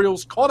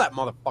Tutorials, call that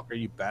motherfucker,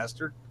 you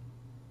bastard.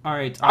 All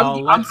right,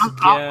 I'm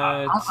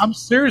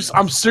serious.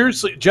 I'm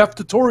seriously, Jeff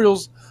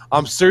Tutorials.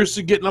 I'm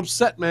seriously getting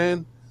upset,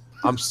 man.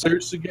 I'm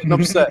seriously getting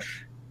upset.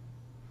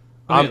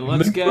 Okay,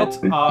 let's get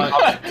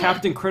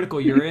Captain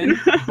Critical. You're in,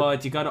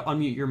 but you got to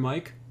unmute your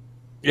mic.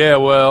 Yeah,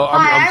 well,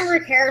 Hi, I'm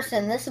Rick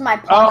Harrison. This is my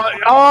get rid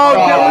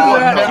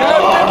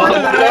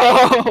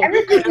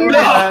of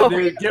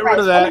that. Get rid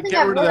of that.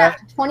 Get rid of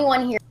that.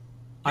 21 here.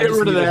 I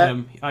just muted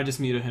him. I just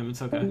muted him.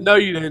 It's okay. No,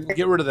 you didn't.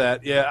 Get rid of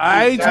that. Yeah,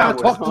 I ain't trying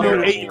to talk to no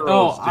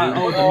 8-year-olds.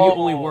 Oh, the mute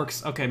only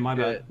works. Okay, my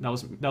bad.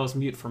 That was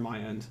mute for my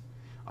end.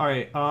 All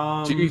right.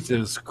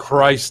 Jesus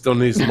Christ on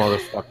these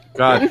motherfuckers.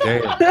 God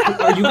damn.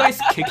 Are you guys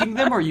kicking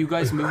them, or are you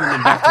guys moving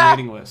them back to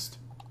waiting list?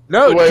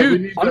 No,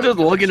 dude. I'm just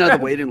looking at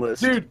the waiting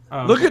list. Dude,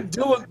 look at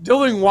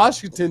Dylan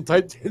Washington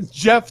typed in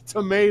Jeff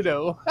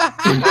Tomato.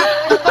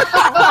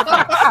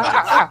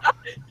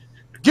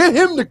 Get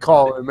him to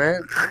call in,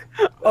 man.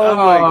 Oh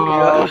my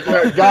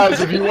god.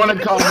 Guys, if you want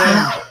to call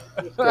in,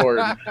 Discord,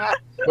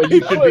 but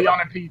you should be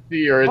on a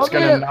PC or it's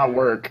going to not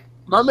work.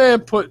 My man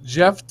put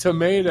Jeff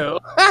Tomato.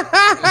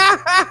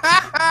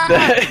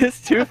 That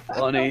is too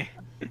funny.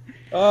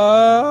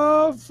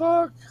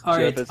 Fuck. All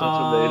right,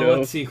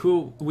 let's see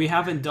who we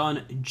haven't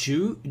done.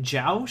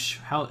 Josh?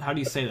 How do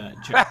you say that?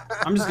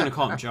 I'm just gonna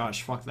call him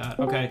Josh. Fuck that.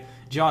 Okay,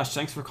 Josh,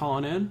 thanks for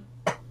calling in.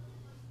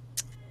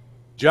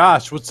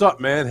 Josh, what's up,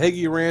 man?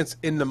 Hagy Rants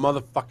in the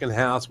motherfucking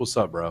house. What's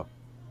up, bro?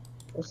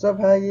 What's up,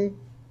 Hagy?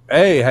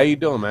 Hey, how you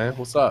doing, man?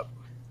 What's up?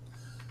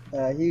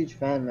 Huge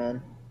fan,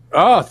 man.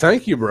 Oh,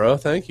 thank you, bro.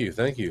 Thank you.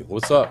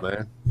 What's up,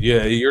 man?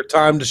 Yeah, your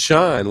time to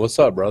shine. What's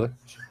up, brother?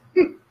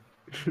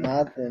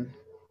 Nothing.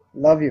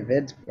 Love your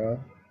vids, bro.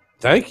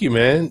 Thank you,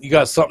 man. You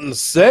got something to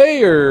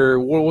say, or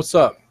what's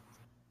up?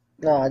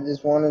 No, I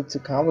just wanted to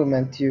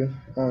compliment you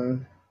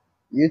on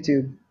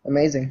YouTube.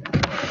 Amazing.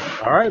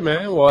 All right,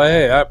 man. Well,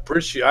 hey, I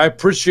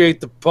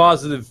appreciate the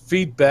positive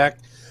feedback.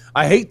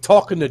 I hate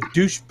talking to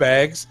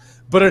douchebags,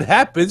 but it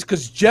happens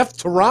because Jeff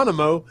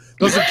Geronimo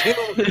doesn't care.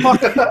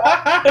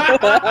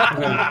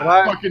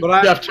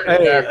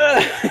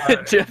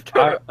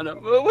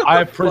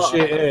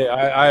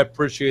 I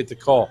appreciate the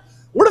call.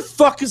 Where the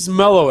fuck is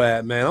Mello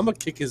at, man? I'm gonna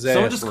kick his ass.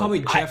 Someone just call me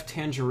Jeff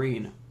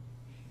Tangerine.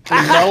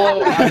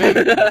 Mello,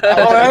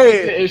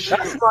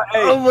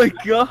 oh my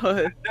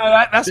god.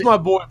 No, that's my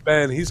boy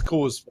Ben. He's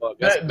cool as fuck.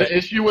 The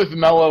issue with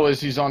Mello is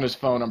he's on his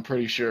phone, I'm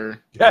pretty sure.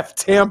 Jeff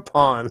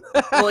Tampon.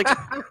 Like,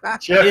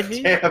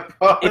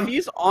 Tampon. if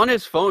he's on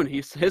his phone,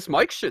 his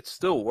mic should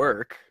still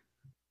work.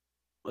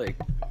 Like,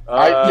 this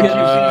shit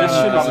is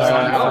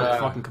designed for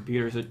fucking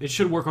computers. It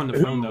should work on the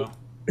phone though.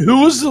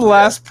 Who was the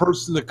last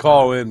person to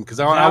call in?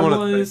 Because I want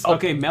to.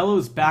 Okay,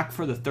 Mello's back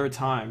for the third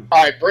time.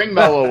 All right, bring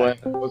Mello in.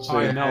 Let's see. All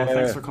right, Mello,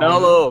 thanks for calling.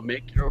 Mello,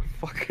 make your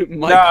fucking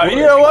mic work. You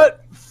know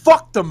what?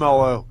 Fuck the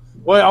Mello.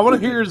 Wait, I want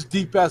to hear his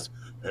deep ass.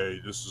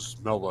 Hey, this is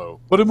Mello.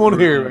 Put him on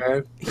here,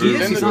 man.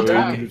 He's not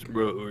talking.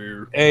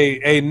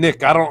 Hey,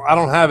 Nick, I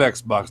don't have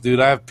Xbox, dude.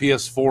 I have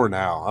PS4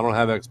 now. I don't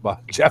have Xbox.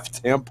 Jeff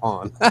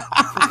Tampon. For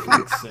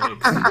fuck's sake.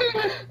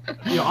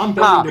 Yo, I'm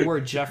banning the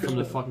word Jeff from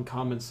the fucking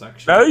comments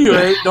section. No, you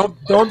ain't. Don't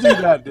do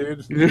that,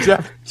 dude.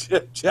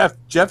 Jeff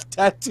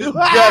Tattoo.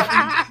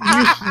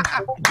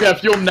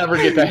 Jeff, you'll never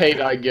get the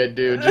hate I get,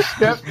 dude. Just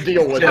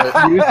deal with it.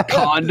 Use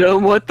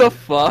condom. What the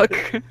fuck?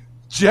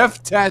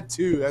 Jeff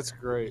Tattoo. That's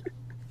great.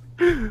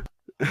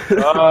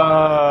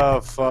 Oh,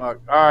 fuck.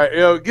 All right,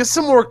 yo, get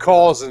some more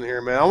calls in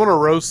here, man. I want to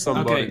roast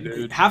somebody,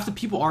 dude. Half the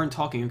people aren't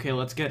talking. Okay,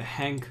 let's get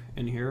Hank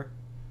in here.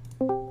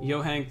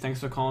 Yo, Hank, thanks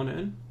for calling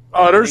in.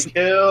 Oh, there's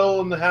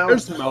Kill in the house.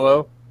 There's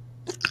Mello.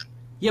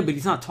 Yeah, but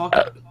he's not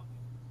talking.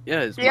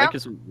 Yeah, his mic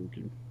isn't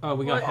working. Oh,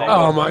 we got Hank.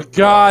 Oh, my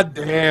god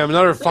damn.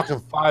 Another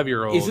fucking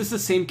 5-year-old. Is this the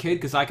same kid?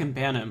 Because I can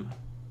ban him.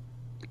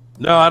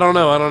 No, I don't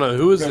know.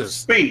 Who is this?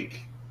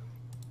 Speak.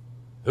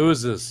 Who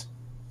is this?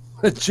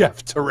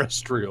 Jeff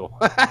Terrestrial.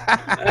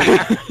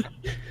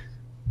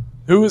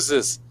 Who is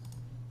this?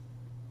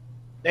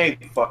 They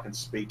ain't fucking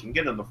speaking.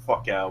 Get him the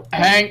fuck out.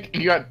 Hank,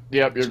 you're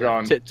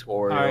gone.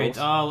 Tutorials.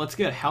 Alright, let's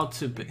get how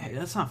to...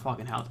 That's not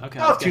fucking how... Okay,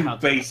 How let's get too how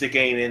to... basic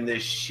ain't in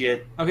this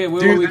shit. Okay,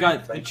 we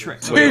got...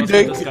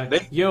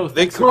 Yo,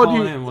 thanks for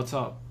calling in. What's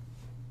up?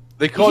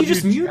 They called you...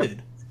 just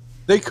muted.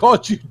 They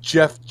called you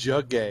Jeff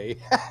Jugay.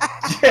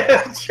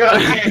 Jeff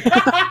Jugay.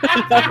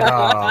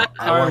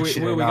 Alright,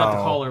 we got the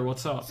caller.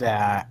 What's up?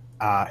 That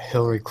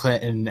Hillary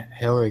Clinton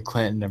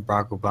and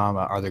Barack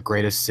Obama are the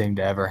greatest thing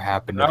to ever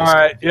happen to All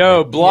right,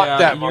 yo, block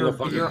that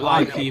motherfucker. You're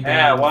Block IP him.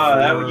 banned. Yeah,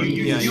 wow.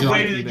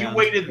 You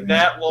waited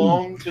that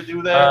long to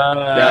do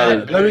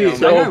that?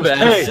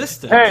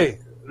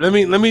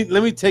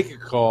 Let me take a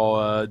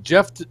call.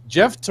 Jeff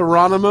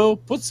Geronimo,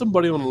 put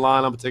somebody on the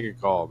line. I'm gonna take a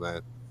call,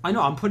 man. I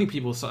know, I'm putting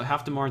people, so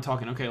half them aren't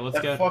talking. Okay, let's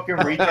that get... fucking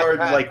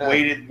retard,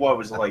 waited, what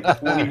was it,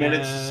 20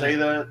 minutes to say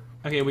that?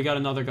 Okay, we got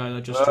another guy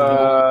that just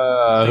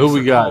joined. Who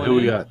we got? Who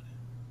we got?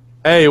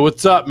 Hey,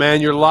 what's up, man?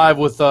 You're live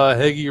with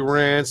Hagy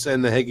Rants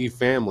and the Hagy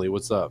Family.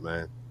 What's up,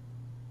 man?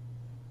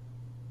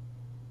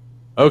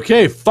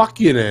 Okay, fuck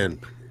you then.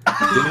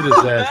 These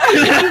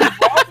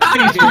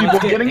people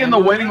getting in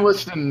the waiting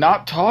list and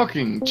not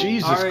talking.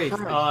 Jesus Christ.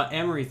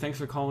 Amory, thanks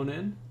for calling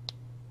in.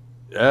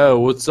 Oh,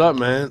 what's up,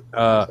 man?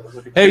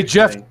 Hey,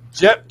 Jeff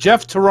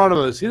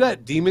Toronto, see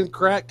that demon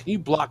crack? Can you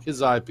block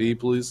his IP,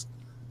 please?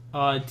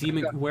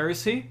 Demon, where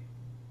is he?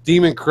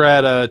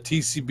 Democrat,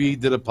 TCB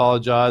did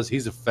apologize.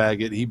 He's a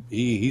faggot.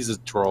 He's a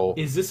troll.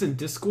 Is this in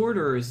Discord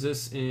or is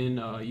this in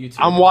YouTube?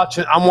 I'm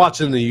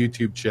watching the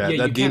YouTube chat.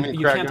 Yeah, that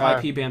you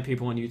can't IP ban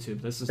people on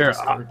YouTube. This is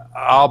Discord.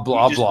 I'll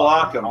block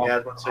him.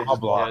 I'll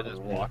block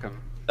just block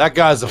him. That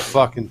guy's a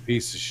fucking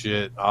piece of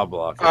shit. I'll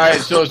block him. All right,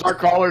 so is our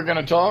caller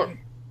gonna talk?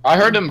 I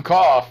heard him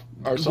cough.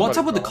 What's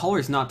up with the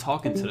callers not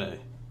talking today?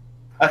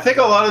 I think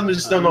a lot of them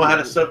just don't know how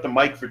to set up the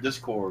mic for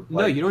Discord.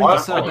 No, you don't need to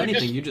set up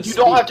anything. You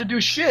don't have to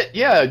do shit.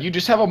 Yeah, you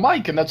just have a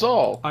mic and that's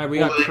all. All right, we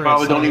got Chris. They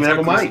probably don't even have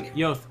a mic.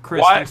 Yo,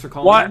 Chris, thanks for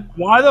calling.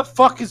 Why the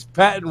fuck is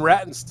Paxton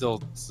Rants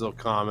still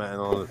commenting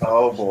on this?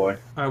 Oh boy.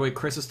 All right, wait.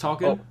 Chris is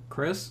talking. Oh.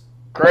 Chris.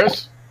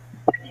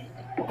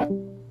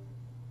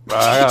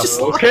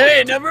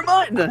 Okay, never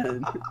mind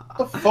then. What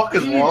the fuck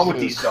is wrong with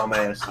these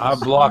dumbasses? I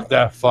blocked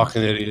that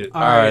fucking idiot.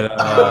 All right.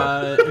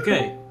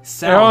 Okay.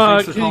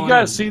 Sal, can you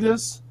guys see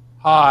this?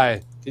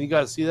 Hi. Can you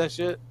guys see that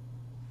shit?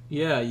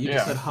 Yeah, you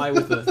just said hi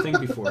with the thing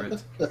before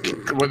it.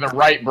 With the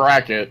right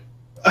bracket.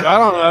 I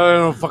don't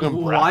know fucking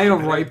bracket. Why a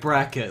right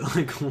bracket?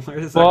 Like, where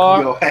is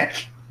that?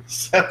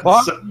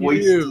 Fuck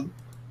you.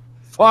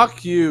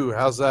 Fuck you.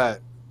 How's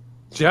that?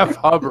 Jeff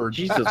Hubbard.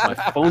 Jesus, my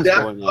phone's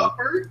going off.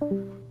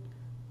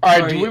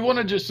 Alright, do we want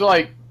to just,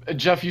 like,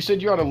 Jeff, you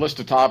said you had a list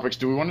of topics.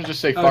 Do we want to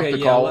just say fuck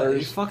the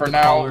callers for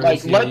now?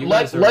 Like,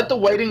 let the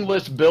waiting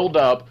list build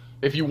up.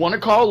 If you want to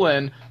call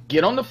in,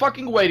 get on the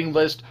fucking waiting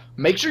list.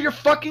 Make sure your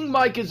fucking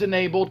mic is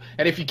enabled.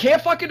 And if you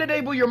can't fucking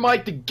enable your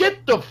mic, to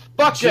get the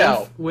fuck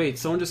out. Wait,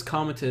 someone just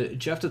commented,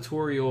 Jeff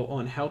tutorial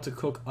on how to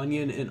cook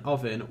onion in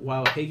oven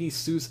while Hagy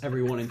sues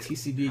everyone and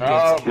TCB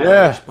gets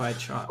catfished by a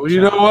chop. Well,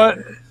 you know what?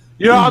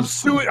 Yeah, I'm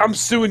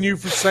suing you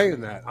for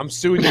saying that. I'm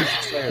suing you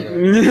for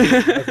saying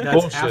that.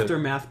 That's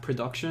Aftermath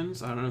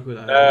Productions. I don't know who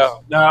that is.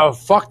 No,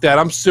 fuck that.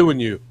 I'm suing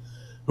you.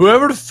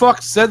 Whoever the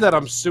fuck said that,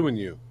 I'm suing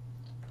you.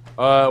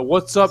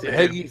 What's up,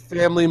 Hagy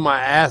Family? My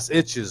ass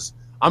itches.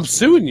 I'm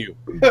suing you.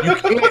 You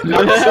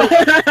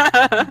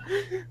can't.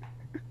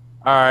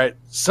 All right,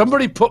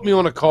 somebody put me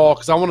on a call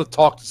because I want to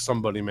talk to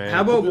somebody, man.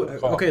 How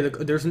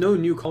about there's no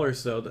new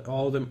callers though.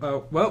 All of them.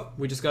 Well,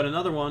 we just got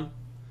another one.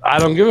 I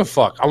don't give a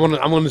fuck.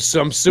 I'm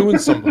suing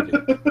somebody.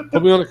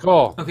 Put me on a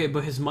call. Okay,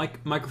 but his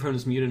microphone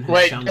is muted. And his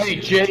Wait, sound hey,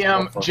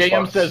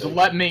 JM says,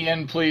 "Let me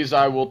in, please.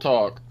 I will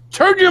talk."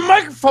 Turn your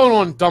microphone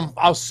on, dumb.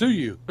 I'll sue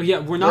you. Oh, yeah,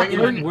 we're not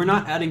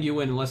adding you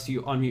in unless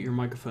you unmute your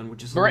microphone,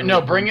 which is bring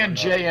in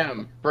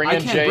JM. I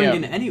can't bring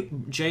in any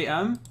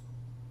JM.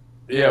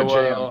 Yeah,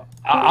 well,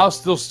 I'll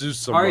still sue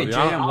somebody.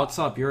 All right, JM, what's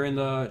up? You're in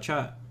the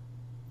chat.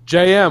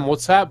 JM,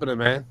 what's happening,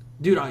 man?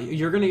 Dude,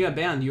 you're gonna get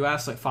banned. You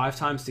asked like 5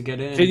 times to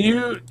get in.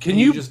 Can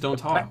you just don't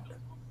talk?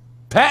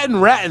 Paxton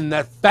Rants,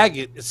 that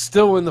faggot, is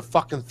still in the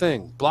fucking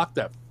thing. Block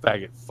that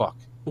faggot. Fuck.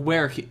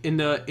 Where in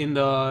the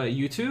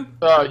YouTube?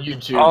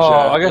 YouTube.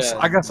 Oh, I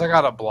guess I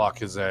gotta block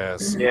his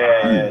ass.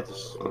 Yeah.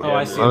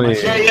 I see.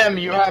 JM,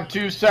 you have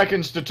 2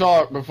 seconds to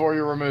talk before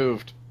you're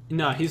removed.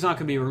 No, he's not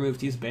gonna be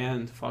removed. He's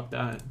banned. Fuck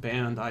that.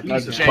 Banned. Alright.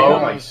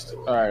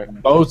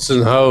 Boats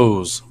and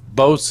hoes.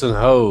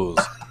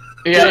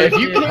 Yeah, if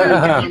you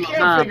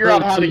can't figure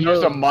out how to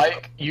use a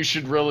mic, you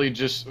should really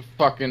just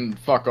fucking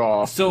fuck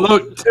off. So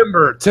look,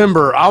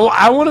 Timber.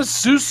 I want to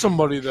sue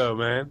somebody though,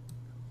 man.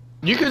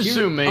 You can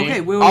sue me. Okay,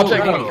 I'll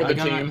take one for the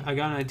team. I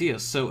got an idea.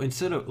 So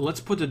let's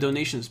put the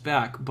donations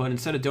back, but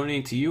instead of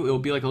donating to you, it will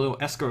be like a little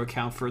escrow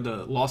account for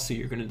the lawsuit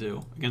you're gonna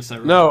do against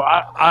everyone. No,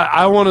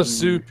 I want to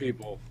sue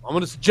people.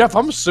 Jeff,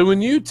 I'm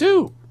suing you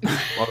too.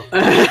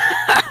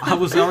 I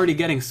was already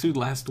getting sued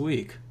last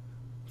week.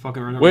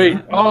 Fucking remember Wait.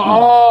 that?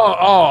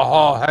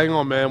 Oh, hang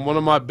on, man. One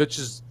of my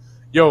bitches.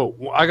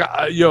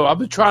 I've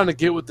been trying to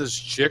get with this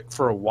chick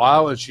for a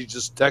while, and she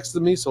just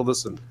texted me. So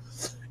listen,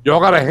 y'all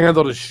gotta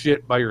handle this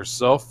shit by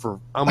yourself. I'm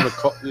gonna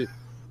call.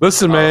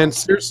 Listen, man.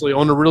 Seriously,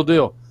 on the real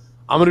deal.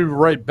 I'm gonna be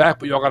right back,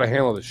 but y'all gotta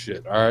handle this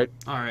shit. All right.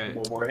 All right.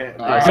 We'll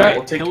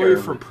take Hillary care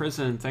of for it.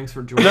 prison. Thanks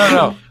for joining.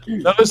 No.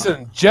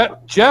 Listen, Jeff,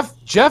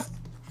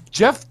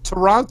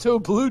 Toronto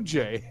Blue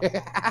Jay.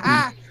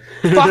 Fuck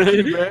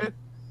you, man.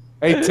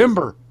 Hey,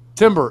 Timber,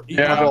 eat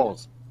my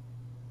balls.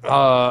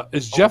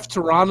 Is Jeff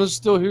Toronto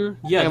still here?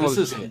 Yeah, this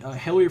is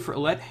Hillary for.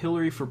 Let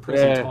Hillary for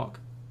prison talk.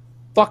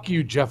 Fuck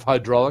you, Jeff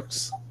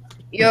Hydraulics.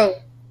 Yo.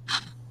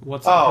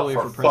 What's up, Hillary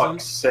for for prison?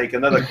 fuck's sake,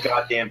 another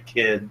goddamn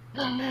kid.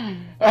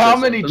 How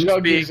many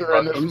juggies are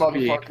in this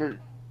motherfucker?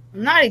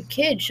 I'm not a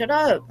kid. Shut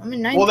up. I'm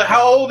 19. Well,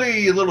 how old are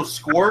you, you little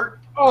squirt?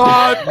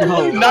 Oh,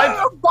 no.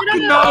 No,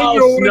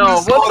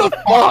 what the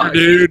fuck,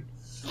 dude?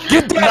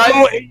 Get that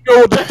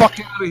Go the fuck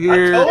out of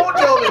here. I told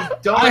y'all this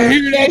dumb. I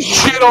hear that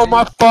shit on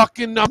my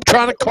fucking. I'm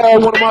trying to call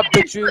one of my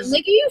bitches.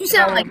 Nigga, you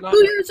sound like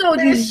 2 years old.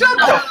 Man, shut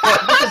the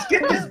fuck. Just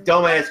get this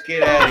dumbass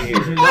kid out of here.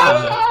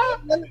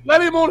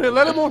 Let him on here.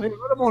 Let him on here.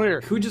 Let him on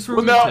here. Who just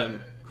removed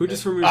him? Who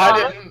just removed him? I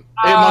didn't.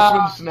 It must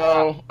have been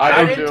Snow.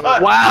 I didn't do it.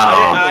 Wow.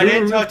 I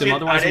didn't touch it.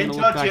 Otherwise, I didn't I'm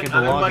gonna look touch back it. at the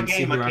I'm in log my and see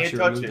game. who I can't actually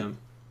touch removed it. him.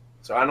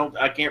 So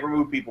I can't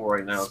remove people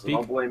right now. So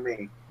don't blame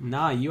me.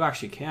 Nah, you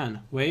actually can.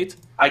 Wait.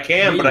 I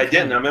can, Yeah, but you I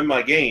didn't. can. I'm in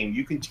my game.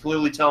 You can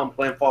clearly tell I'm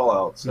playing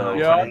Fallout. So No.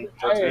 Yeah. I'm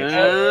gonna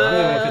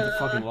look at the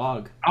fucking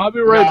log. I'll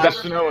be right No, back.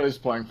 Snow is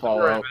playing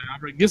Fallout.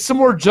 Get some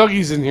more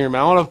juggies in here,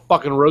 man. I want to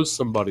fucking roast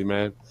somebody,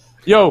 man.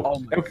 Yo, Oh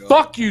my and God.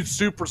 fuck you,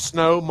 Super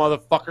Snow,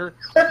 motherfucker.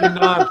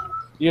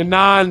 You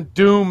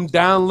non-doom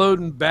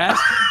downloading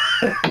bastard.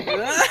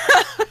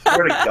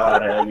 swear to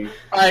God, Abby.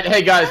 All right,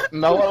 hey guys,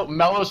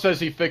 Mello says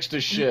he fixed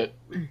his shit.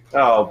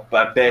 Oh,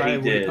 I bet he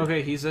Alright, did.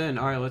 okay, he's in.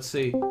 Alright, let's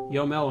see.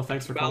 Yo, Mello,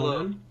 thanks for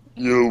calling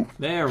in. Yo.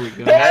 There we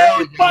go.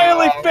 Hey,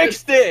 finally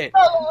fixed it!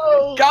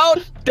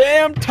 God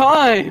damn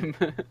time!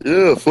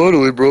 Yeah,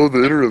 finally, bro.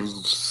 The internet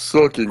was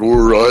sucking,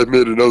 or I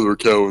made another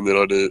account and then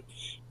I didn't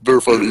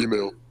verify the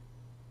email.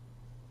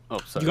 Oh,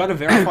 sorry. You gotta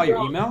verify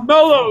your email?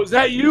 Mello, is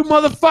that you, I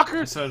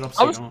mother-fucker? set it up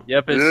so you was- don't.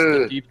 Yep, it's Yeah.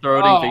 the deep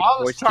throating I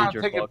was voice trying to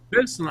changer take a fuck.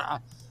 piss, and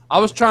I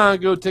was trying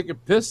to go take a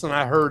piss, and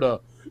I heard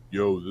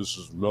yo, this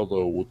is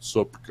Mello. What's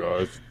up,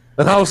 guys?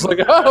 And I was like,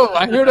 oh,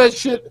 I hear that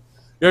shit.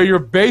 Yo, your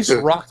bass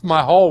rocked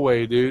my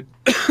hallway, dude.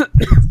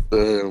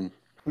 Damn.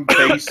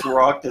 Bass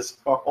rock this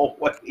whole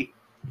way.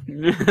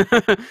 Dude,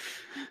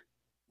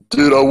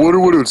 I wonder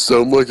what it would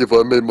sound like if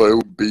I made my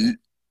own beat.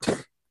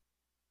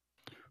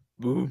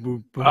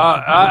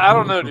 I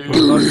don't know,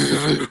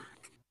 dude.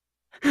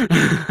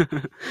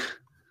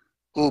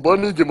 Hold on,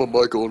 I need to get my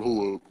mic on.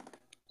 Hold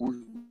up.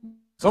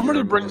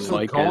 Somebody bring some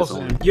Mic calls is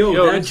in. on. Yo,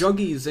 that it's-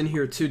 Juggy is in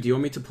here too. Do you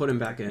want me to put him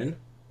back in?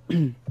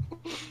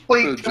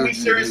 Wait, can we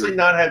seriously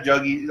not have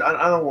Juggy?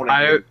 I don't want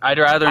to. I'd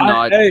rather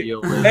not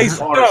deal with Hey, it.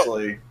 Snow,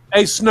 Honestly.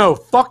 hey, Snow,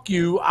 fuck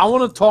you. I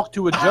want to talk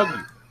to a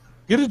Juggy.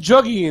 Get a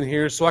Juggy in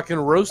here so I can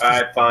roast this.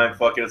 Alright, fine,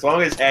 fuck it. As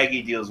long as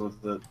Aggie deals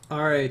with it.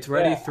 Alright,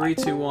 ready? 3,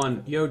 2,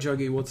 1. Yo,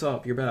 Juggy, what's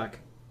up? You're back.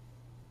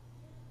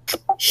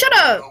 Shut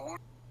up!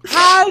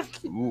 Hi.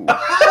 Ooh.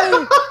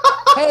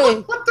 Hey.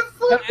 What the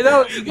fuck? You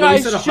know, you Let me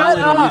guys, set a shut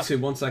highlight on up. YouTube.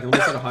 1 second. Let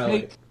me set a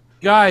highlight.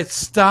 Guys,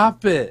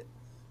 stop it.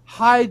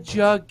 Hi,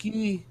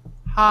 Juggy.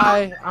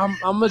 Hi,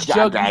 I'm a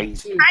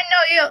Juggy too. I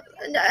know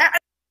you.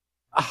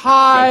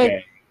 Hi,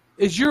 Okay.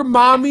 is your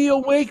mommy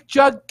awake,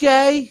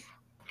 Juggy?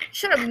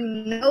 Shut up,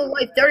 no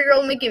like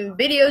 30-year-old making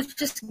videos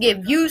just to get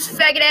views,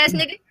 faggot ass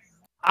nigga.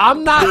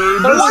 I'm not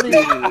 30.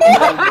 You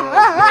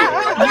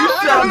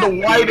sound the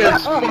white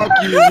as fuck,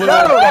 you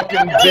little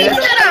fucking Hey, bitch.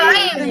 shut up,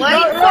 I ain't white.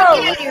 No. Fuck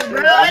out of here,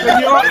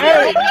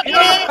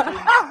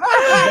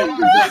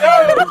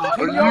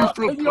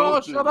 bro. Can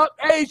y'all shut up?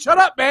 Hey, shut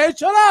up, man.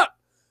 Shut up.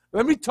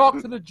 Let me talk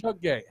to the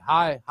Juggy.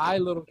 Hi,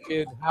 little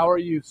kid. How are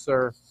you,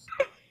 sir?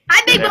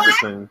 Hi, big boy.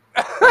 Everything.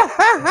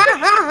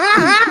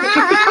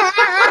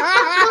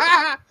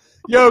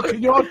 Yo,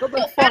 can y'all shut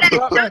the fuck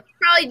up, man?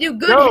 Probably do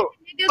good. Yo.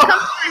 Nigga, come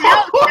to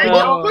help.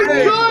 Oh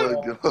Hey.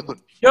 my god.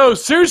 Yo,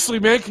 seriously,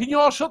 man, can you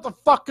all shut the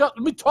fuck up?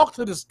 Let me talk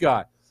to this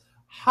guy.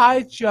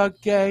 Hi,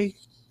 Juggy.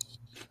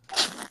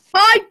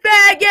 Hi,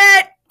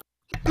 faggot.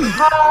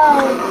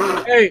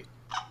 Hi.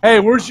 Hey,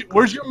 where's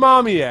your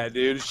mommy at,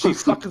 dude? Is she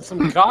sucking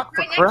some cock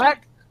for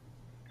crack?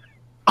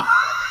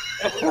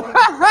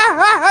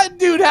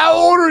 Dude, how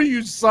old are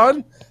you,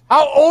 son?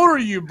 How old are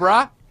you,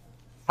 bruh?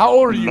 How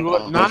old are you?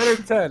 What, 9 or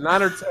 10?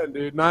 9 or 10,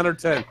 dude. 9 or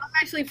 10. I'm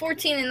actually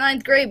 14 in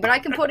 9th grade, but I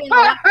can put in a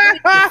lot.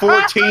 You're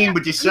 14,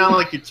 but you sound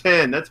like you're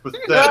 10. That's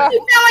pathetic. You sound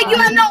like you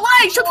have no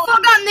legs. Shut the fuck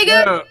up,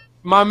 nigga. Yo,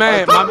 my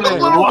man.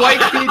 Little white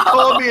kid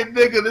called me a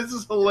nigga. This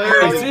is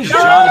hilarious. Is this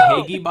John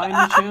Hagee by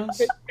any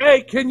chance?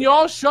 Hey, can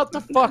y'all shut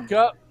the fuck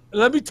up?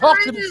 Let me talk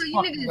to this You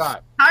fucking niggas guy.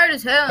 tired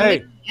as hell. Hey,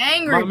 Nigga,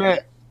 angry.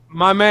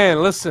 My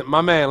man,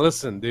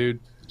 listen, dude.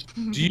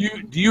 Do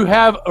you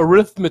have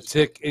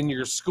arithmetic in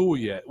your school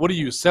yet? What are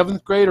you,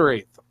 7th grade or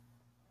 8th?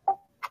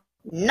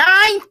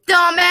 9th,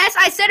 dumbass.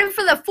 I said it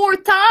for the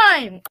 4th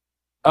time.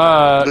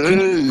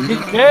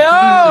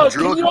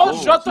 Can you all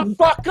shut the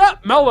fuck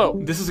up, Mello?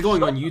 This is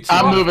going on YouTube.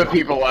 I'm moving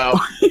people out.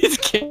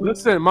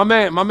 Listen, my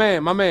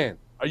man.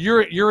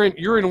 You're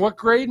in what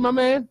grade, my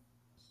man?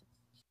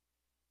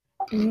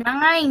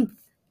 9th.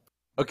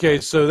 Okay,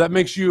 so that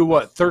makes you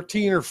what,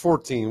 13 or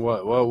 14?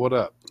 What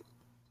up?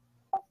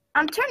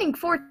 I'm turning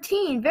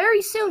 14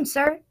 very soon,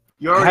 sir.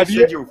 You already Have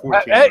said you were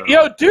 14. Hey, though.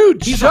 yo,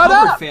 dude, He's shut a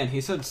Hubbard up! fan.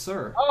 He said,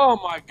 "Sir." Oh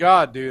my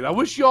god, dude! I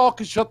wish y'all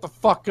could shut the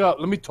fuck up.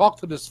 Let me talk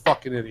to this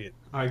fucking idiot.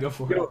 All right, go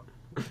for Yo,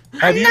 it.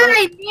 Have I'm you not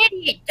an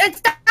idiot.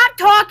 Stop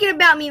talking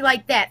about me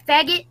like that,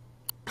 faggot.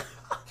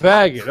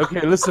 faggot?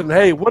 Okay, listen.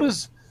 Hey, what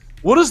does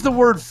the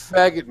word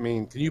faggot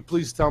mean? Can you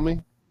please tell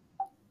me?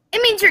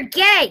 It means you're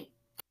gay.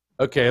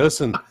 Okay,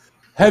 listen.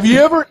 Have you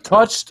ever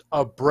touched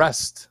a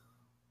breast?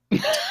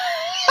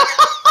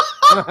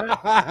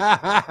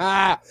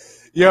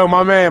 Yo,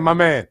 my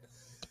man.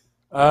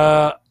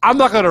 I'm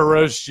not gonna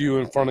roast you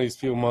in front of these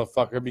people,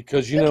 motherfucker,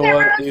 because you know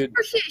what, dude?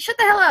 Shut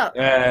the hell up.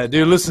 Yeah,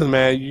 dude. Listen,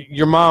 man.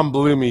 Your mom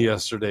blew me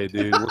yesterday,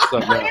 dude. What's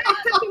up, man?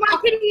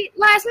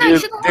 Last night.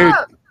 Shut the hell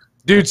up.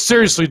 Dude,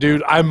 seriously,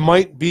 dude. I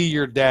might be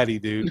your daddy,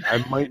 dude.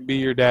 I might be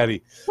your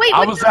daddy. Wait,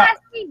 what's your last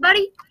name,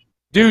 buddy?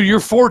 Dude, you're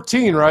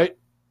 14, right?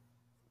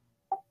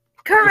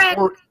 Correct.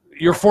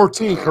 You're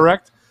 14,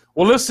 correct?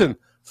 Well, listen.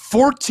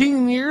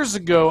 14 years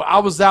ago, I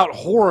was out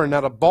whoring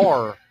at a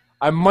bar.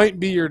 I might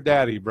be your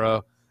daddy,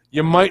 bro.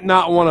 You might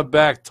not want to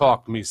back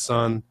talk me,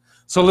 son.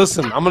 So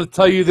listen, I'm going to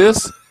tell you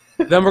this,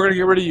 then we're going to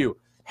get rid of you.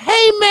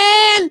 Hey,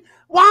 man,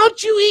 why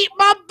don't you eat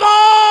my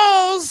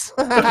balls?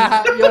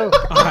 Yo,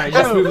 all right,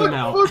 just move him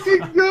out.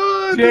 Fucking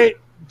good.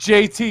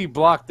 JT,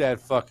 block that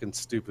fucking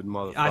stupid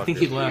motherfucker. I think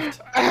he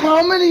left.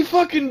 How many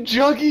fucking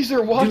juggies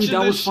are watching Dude,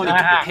 that was this funny. shit?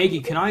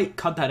 Haggy, can I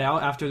cut that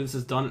out after this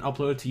is done and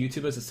upload it to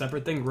YouTube as a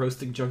separate thing,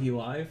 roasting Juggy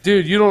live?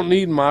 Dude, you don't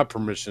need my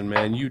permission,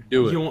 man. You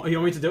do it. You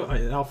want me to do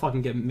it? I'll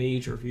fucking get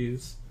major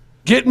views.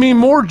 Get me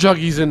more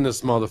juggies in this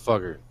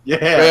motherfucker.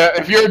 Yeah.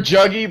 If you're a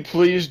juggy,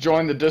 please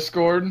join the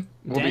Discord.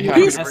 We'll be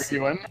happy to bring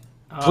you in.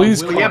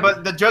 Please William, Yeah,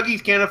 but the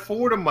juggies can't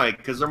afford a mic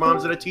because their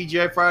mom's at a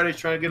TGI Fridays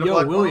trying to get a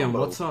black William, combo.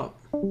 what's up?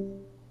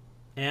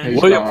 And Hey,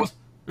 William.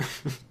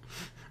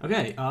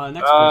 Okay, next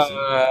person.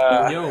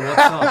 Yo,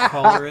 what's up?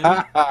 Caller in.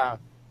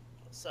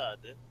 What's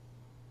up, dude?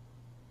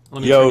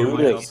 Let me Yo, turn your who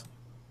mic this?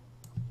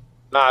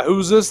 Nah,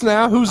 who's this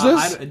now? Who's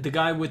this? the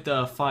guy with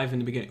the 5 in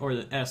the beginning, or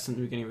the S in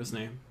the beginning of his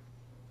name.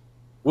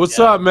 What's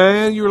up,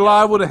 man? You're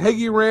live with a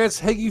Hagy Rants,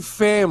 Hagy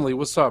Family.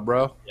 What's up,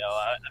 bro? Yo,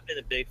 I've been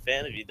a big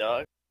fan of you,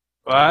 dog.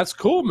 That's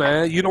cool,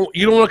 man. You don't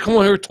want to come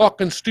on here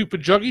talking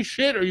stupid juggy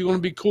shit, or you want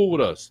to be cool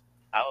with us?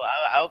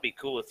 I'll be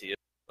cool with you.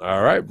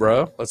 All right,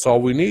 bro. That's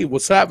all we need.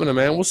 What's happening,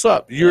 man? What's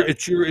up?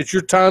 It's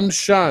your time to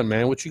shine,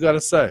 man. What you got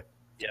to say?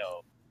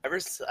 Yo, ever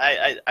since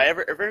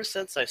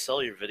I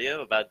saw your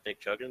video about Big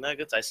Jugger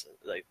Nuggets,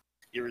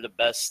 you were the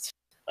best.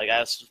 Like,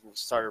 I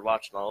started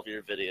watching all of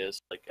your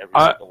videos, like every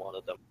single one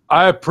of them.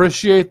 I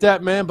appreciate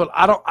that, man, but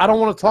I don't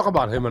want to talk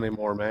about him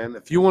anymore, man.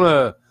 If you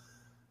wanna,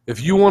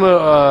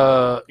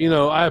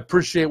 I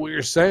appreciate what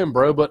you're saying,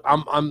 bro, but I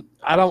don't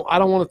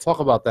want to talk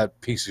about that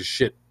piece of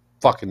shit,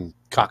 fucking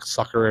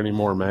cocksucker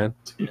anymore, man.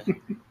 Yeah.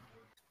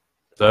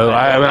 So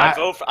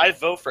I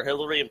vote for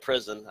Hillary in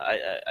prison.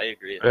 I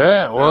agree.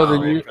 Yeah, well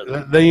then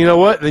you know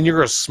what? Then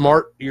you're a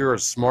smart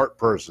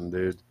person,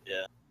 dude.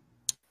 Yeah.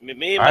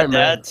 Me and my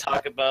dad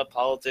talk about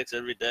politics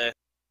every day.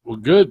 Well,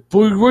 good.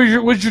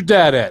 Where's your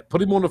dad at?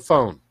 Put him on the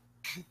phone.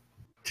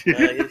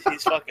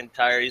 He's fucking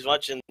tired. He's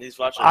watching.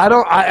 I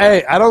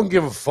don't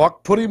give a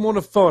fuck. Put him on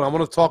the phone. I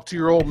want to talk to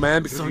your old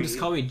man because Someone just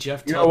call me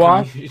Jeff. You know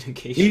why?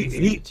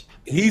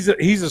 He's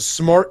a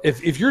smart.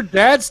 If your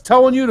dad's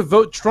telling you to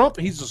vote Trump,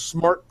 he's a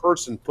smart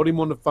person. Put him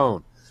on the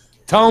phone.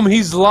 Tell him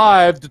he's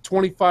live to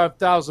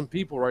 25,000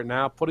 people right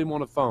now. Put him on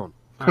the phone.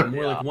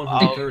 More like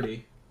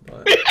 130.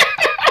 But...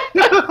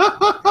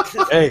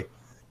 Hey,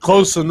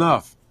 close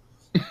enough.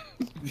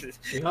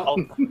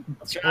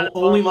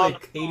 Only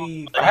like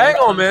 80. Hang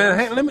on, man.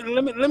 Hey,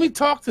 let me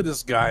talk to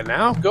this guy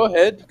now. Go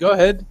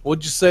ahead.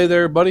 What'd you say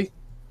there, buddy?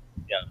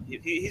 Yeah,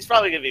 he's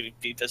probably gonna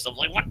be pissed off.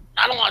 Like, what?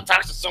 I don't want to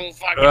talk to some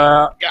fucking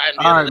guy.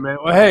 All right, man.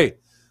 Well, hey,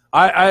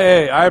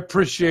 I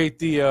appreciate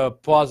the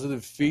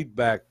positive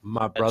feedback,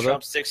 my brother.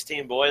 Trump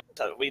 16, boy.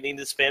 We need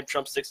to spam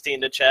Trump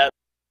 16 to chat.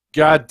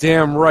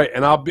 Goddamn right.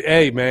 And I'll be.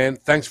 Hey, man.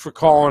 Thanks for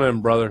calling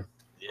in, brother.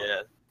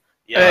 Yeah.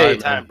 Hey,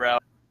 anytime, bro.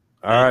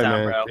 All right,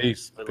 man. Bro.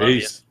 Peace.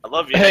 I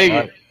love you.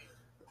 Hey,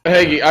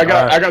 I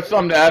got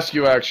something to ask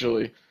you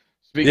actually.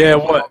 Speaking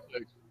of what?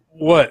 politics,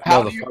 What?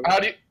 How do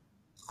you?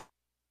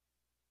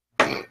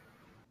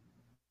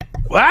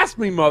 Well, ask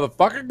me,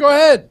 motherfucker. Go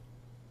ahead.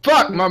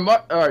 Fuck my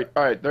mic. All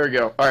right. There we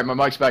go. All right, my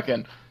mic's back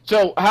in.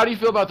 So, how do you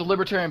feel about the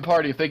Libertarian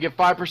Party? If they get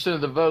 5%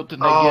 of the vote, then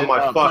they get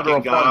my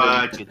fucking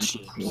god!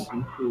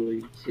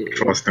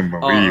 Trust and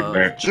believe,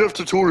 man. Jeff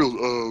tutorials.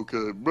 Oh,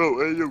 okay, bro.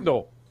 Hey, yo.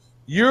 No,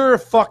 you're a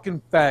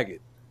fucking faggot.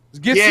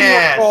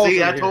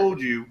 See, I told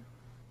you.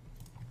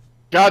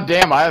 God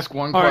damn, I asked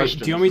one question. question.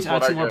 Do you want me to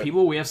add some more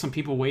people? We have some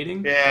people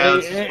waiting. Yeah.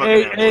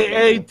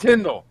 Hey,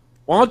 Tyndall.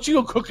 Why don't you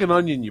go cook an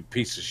onion, you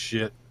piece of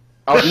shit?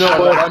 Oh, you know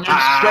what? Onion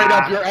straight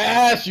up your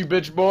ass, you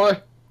bitch boy.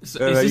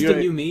 So, is this the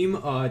new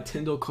meme?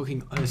 Tyndall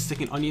cooking,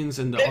 sticking onions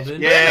in the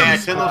oven? Yeah,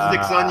 Tyndall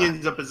sticks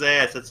onions up his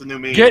ass. That's the new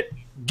meme.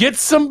 Get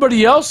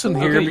somebody else in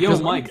here. Okay, because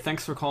yo, Mike,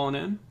 thanks for calling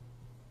in.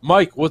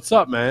 Mike, what's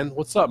up, man?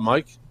 What's up,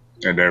 Mike?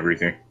 And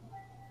everything.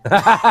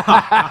 That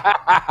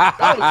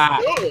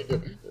was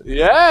good.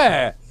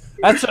 Yeah,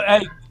 that's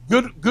a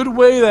good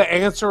way to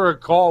answer a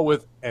call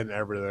with and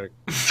everything.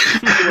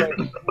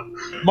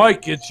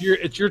 Mike,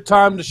 it's your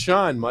time to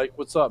shine, Mike.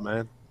 What's up,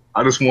 man?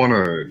 I just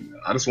wanna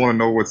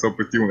know what's up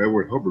with you and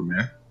Edward Hubbard,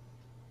 man.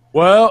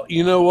 Well,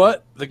 you know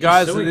what? The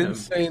guy's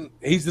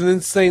he's an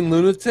insane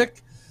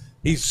lunatic.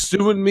 He's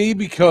suing me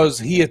because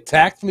he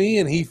attacked me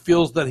and he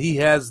feels that he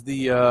has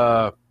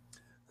the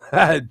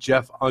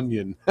Jeff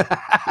Onion.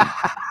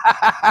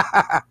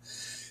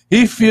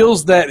 He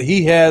feels that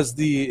he has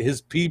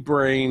his pea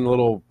brain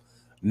little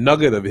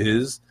nugget of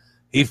his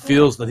he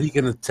feels that he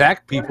can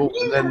attack people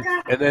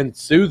and then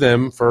sue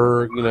them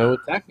for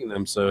attacking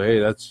them. So hey,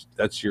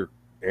 that's your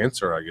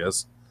answer, I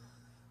guess.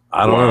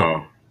 I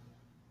don't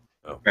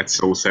know. That's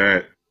so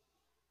sad.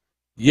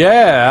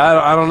 Yeah,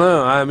 I don't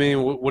know. I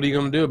mean, what are you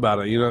going to do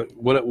about it?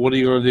 What are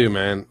you going to do,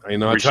 man? I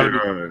try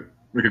to.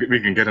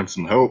 We can get him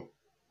some help.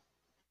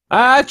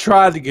 I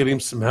tried to get him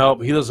some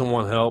help. He doesn't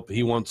want help.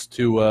 He wants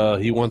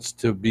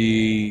to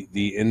be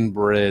the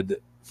inbred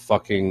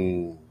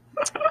fucking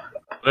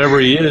whatever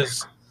he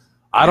is.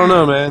 I don't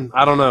know, man.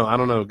 I don't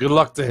know. Good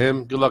luck to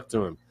him. Good luck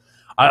to him.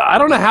 I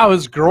don't know how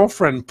his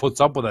girlfriend puts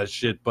up with that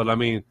shit, but I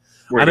mean,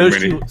 I know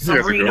she.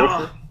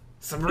 Sabrina.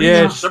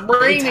 Yeah,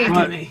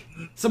 Sabrina.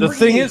 The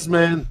thing is,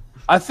 man,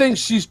 I think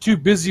she's too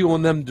busy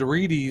on them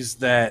Doritos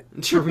that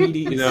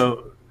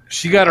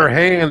she got her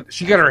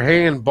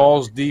hand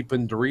balls deep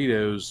in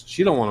Doritos.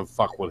 She don't want to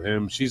fuck with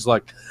him. She's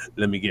like,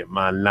 let me get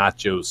my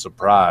nacho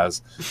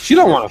surprise. She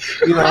don't want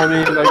to, you know what I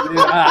mean? Like,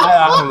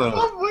 I don't know.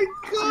 Oh my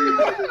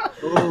god.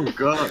 Oh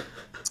god.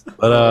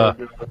 But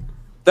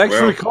thanks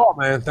for the call,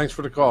 man. Thanks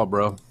for the call,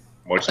 bro.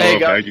 Much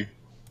love, Maggie.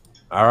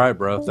 All right,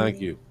 bro. Thank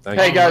you.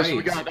 Hey guys,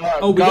 we got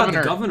we got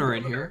the governor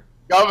in here.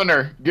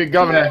 Governor, good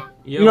governor.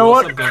 Yo, you know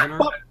what's what? Up, governor?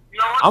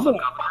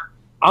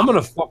 I'm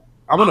gonna fuck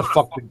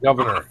the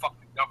governor.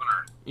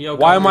 Yo,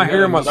 Why am I governor,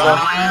 hearing myself?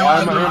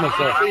 Why am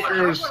I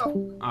hearing myself?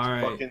 All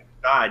right. Fucking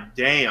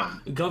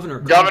goddamn. Governor,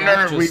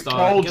 we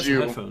told get you.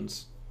 some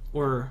headphones.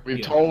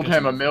 We've told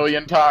him a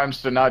million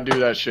times to not do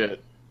that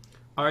shit.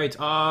 All right.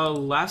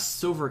 Last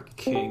Silver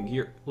King,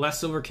 you're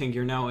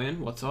now in.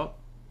 What's up?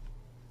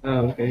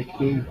 Oh, okay,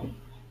 cool.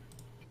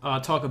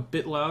 Talk a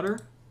bit louder.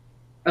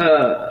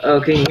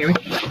 Oh, can you hear me?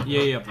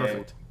 Yeah,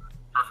 perfect.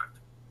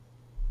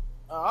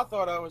 I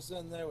thought I was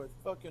in there with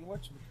fucking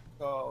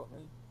whatchamacallit.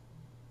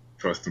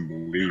 Trust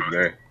and believe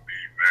that.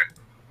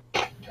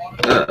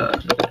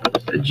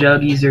 The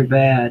juggies are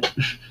bad.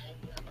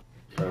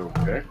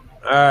 Okay.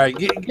 All right,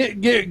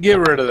 get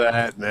rid of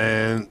that,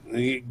 man.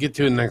 Get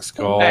to the next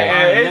call.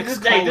 Hey, this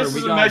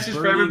is a message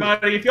for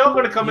everybody. If y'all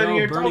want to come in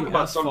here and talk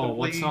about Asphalt, something,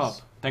 please. what's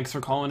up? Thanks for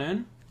calling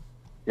in.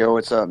 Yo,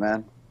 what's up,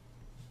 man?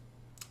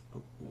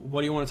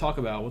 What do you want to talk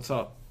about? What's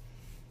up?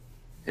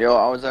 Yo,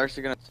 I was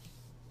actually gonna.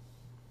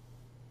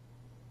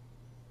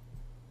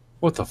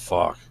 What the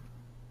fuck?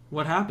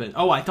 What happened?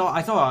 Oh, I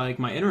thought like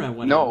my internet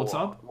went out. What's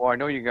up? Well, I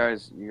know you got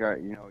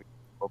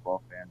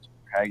football fans.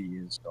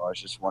 Hagy is, so I was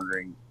just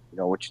wondering,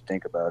 what you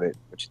think about it.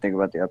 What you think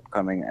about the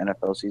upcoming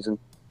NFL season?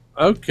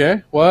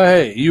 Okay. Well,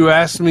 hey, you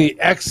asked me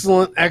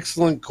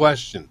excellent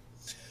question.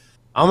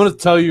 I'm going to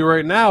tell you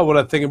right now what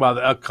I think about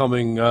the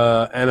upcoming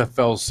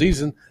NFL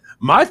season.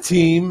 My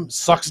team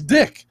sucks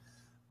dick,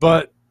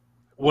 but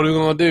what are we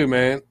going to do,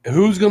 man?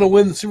 Who's going to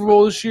win the Super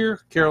Bowl this year?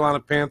 Carolina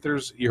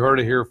Panthers. You heard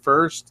it here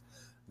first.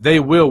 They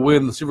will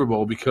win the Super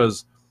Bowl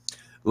because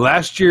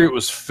last year it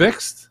was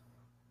fixed.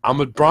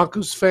 I'm a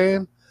Broncos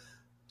fan.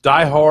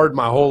 Die hard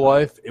my whole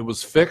life. It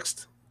was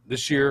fixed.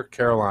 This year,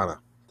 Carolina.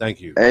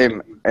 Thank you.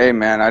 Hey,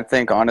 man, I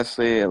think,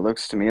 honestly, it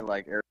looks to me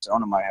like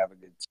Arizona might have a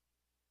good team.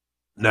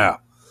 No.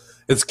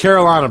 It's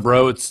Carolina,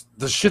 bro.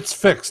 The shit's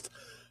fixed.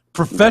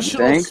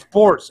 Professional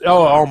sports.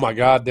 Oh my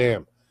god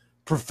damn.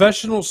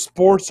 Professional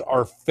sports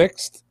are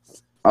fixed.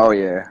 Oh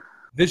yeah.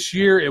 This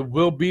year it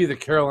will be the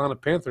Carolina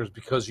Panthers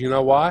because you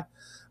know why?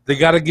 They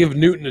got to give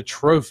Newton a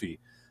trophy.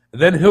 And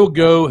then he'll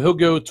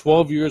go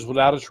 12 years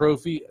without a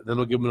trophy, and then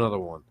they'll give him another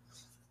one.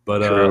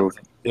 But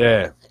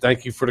yeah,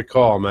 thank you for the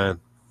call, man.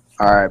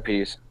 All right,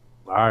 peace.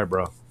 All right,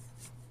 bro.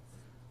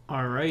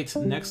 All right,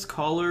 next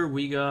caller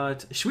we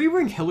got. Should we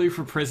bring Hillary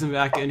for prison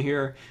back in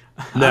here?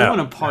 No, I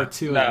want a part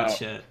two of that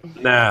shit.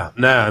 No.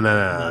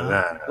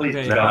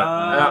 Okay,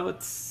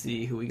 let's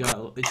see who we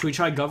got. Should we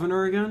try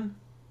Governor again?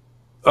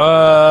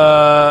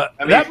 I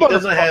mean, if he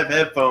doesn't have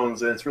headphones,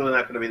 then it's really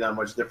not going to be that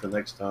much different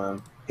next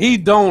time. He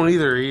don't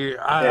either.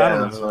 I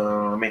don't know.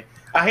 So, I mean,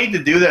 I hate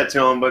to do that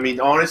to him, but I mean,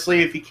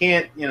 honestly, if he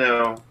can't,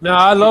 No,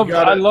 I love.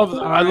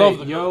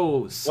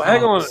 Yo, well,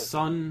 hang on.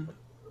 Son.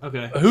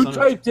 Okay. Who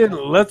typed in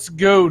 "Let's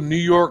go New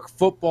York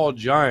Football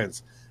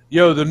Giants"?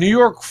 Yo, the New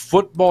York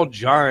Football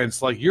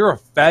Giants. Like, you're a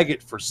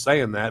faggot for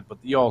saying that, but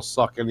y'all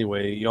suck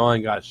anyway. Y'all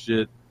ain't got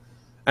shit.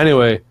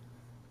 Anyway,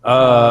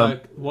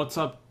 what's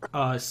up,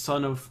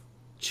 son of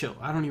Chill?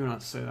 I don't even know how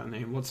to say that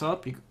name. What's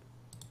up?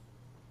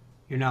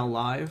 You're now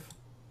live.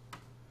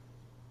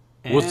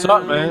 What's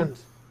up, man?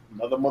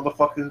 Another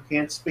motherfucker who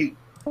can't speak.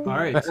 All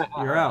right,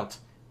 you're out.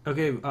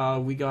 Okay,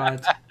 we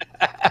got.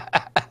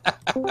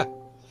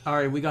 All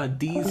right, we got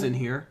D's in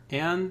here,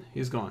 and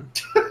he's gone.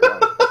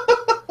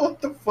 What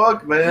the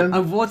fuck,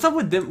 man? What's up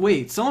with them?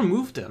 Wait, someone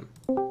moved him.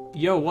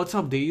 Yo, what's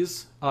up,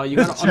 D's? You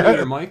gotta unmute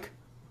your mic.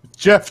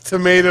 Jeff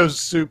Tomato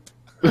Soup.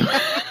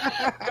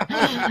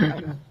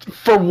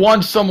 For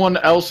once, someone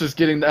else is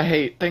getting the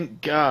hate.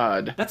 Thank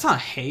God. That's not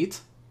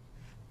hate.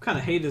 What kind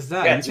of hate is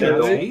that? Yeah, You think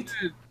that's hate?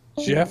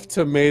 Jeff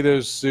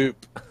Tomato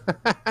Soup.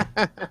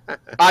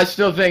 I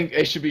still think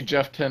it should be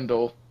Jeff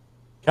Tyndall.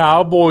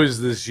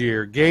 Cowboys this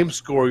year. Game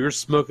score, you're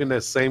smoking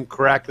that same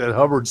crack that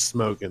Hubbard's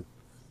smoking.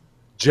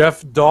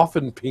 Jeff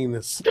Dolphin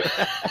Penis.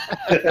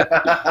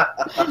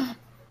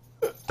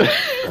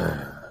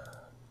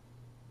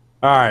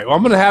 All right, well,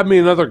 I'm gonna have me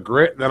another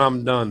grit, then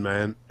I'm done,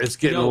 man. It's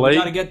getting late. We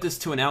gotta get this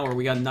to an hour.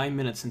 We got 9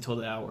 minutes until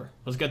the hour.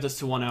 Let's get this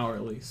to 1 hour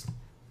at least.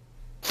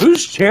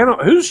 Whose channel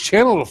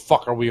the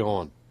fuck are we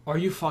on? Are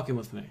you fucking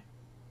with me?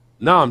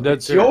 No, I'm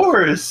dead serious.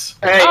 Yours.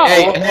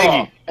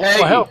 Hey,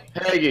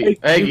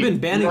 You've been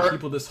banning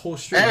people this whole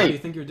stream. How do you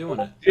think you're doing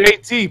it?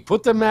 JT,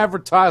 put them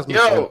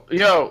advertisements.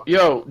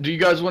 Yo, do you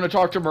guys want to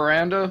talk to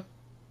Miranda?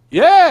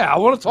 Yeah, I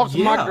want to talk to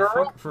my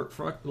girl.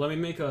 Let me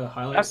make a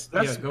highlight.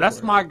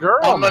 That's my girl.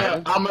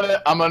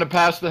 I'm gonna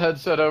pass the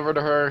headset over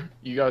to her.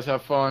 You guys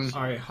have fun.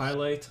 All right,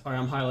 highlight. All right,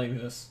 I'm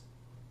highlighting this.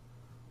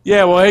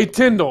 Yeah, well, hey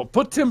Tyndall,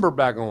 put Timber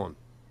back on.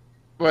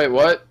 Wait,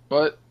 what?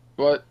 Listen,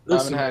 I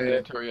haven't had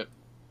it to her yet.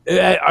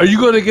 Are you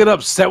going to get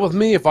upset with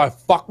me if I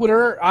fuck with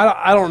her?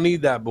 I don't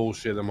need that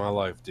bullshit in my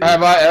life, dude.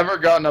 Have I ever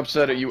gotten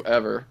upset at you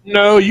ever?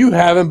 No, you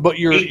haven't. But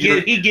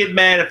He'd get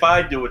mad if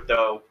I do it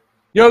though.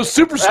 Yo,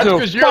 Super That's Snow.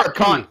 because you're a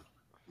cunt.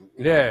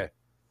 Yeah.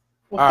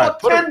 Well,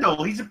 fuck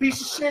Kendall. He's a piece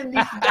of shit and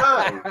needs to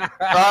die.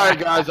 Alright,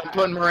 guys, I'm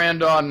putting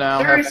Miranda on now.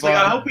 Seriously,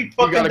 I hope he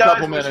fucking got a dies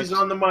couple when minutes. she's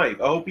on the mic.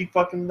 I hope he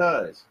fucking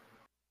dies.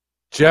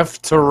 Jeff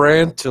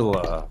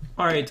Tarantula.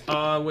 All right.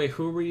 Wait.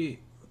 Who are we?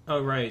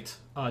 Oh, right.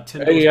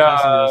 Tim Hey, was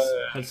passing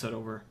his headset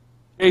over.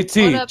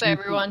 JT. What up,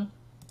 everyone?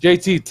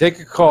 JT, take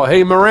a call.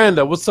 Hey,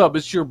 Miranda, what's up?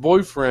 It's your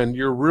boyfriend,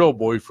 your real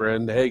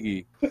boyfriend,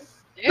 Hagy.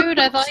 Dude,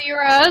 I thought you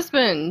were a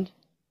husband.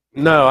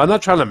 No, I'm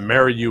not trying to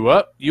marry you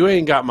up. You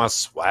ain't got my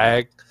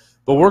swag.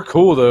 But we're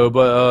cool, though.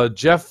 But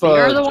Jeff...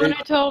 You're the one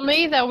who told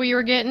me that we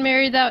were getting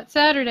married that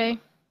Saturday.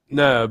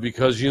 No,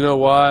 because you know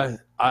why?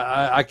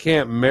 I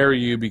can't marry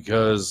you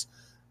because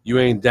you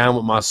ain't down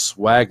with my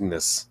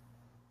swagness.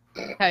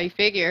 How you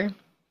figure?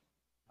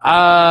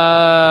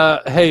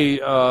 Hey,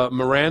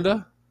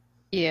 Miranda?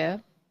 Yeah.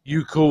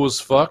 You cool as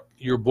fuck.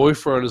 Your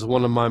boyfriend is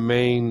one of my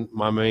main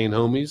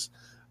homies.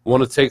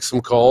 Want to take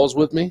some calls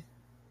with me?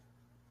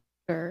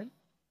 Sure.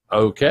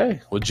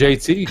 Okay. Well,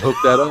 JT, hook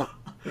that up.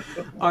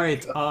 All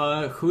right.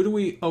 Who do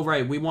we? Oh,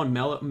 right. We want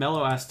Mello.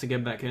 Mello asked to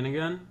get back in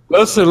again.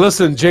 Listen,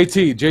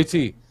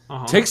 JT.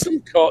 Uh-huh.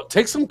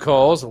 Take some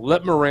calls.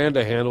 Let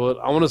Miranda handle it.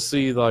 I want to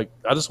see I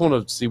just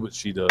want to see what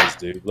she does,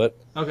 dude.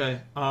 Okay.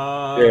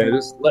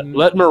 Just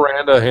let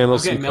Miranda handle.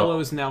 Okay, some Mello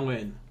calls. is now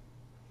in.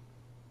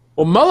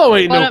 Well, Mello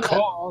ain't What no up,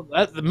 call.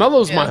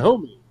 Mello's my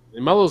homie.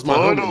 Mello's my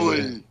homie.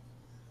 Finally.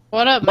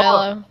 What up,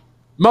 Mello?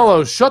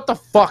 Mello, shut the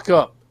fuck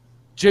up.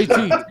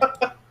 JT.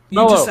 You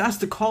Mello. just asked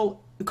to call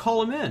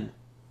him in.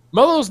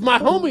 Mello's my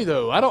homie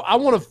though. I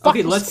want to fuck.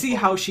 Okay, let's see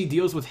how she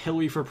deals with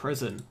Hillary for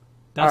prison.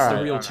 That's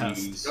the real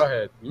test. Go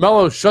ahead.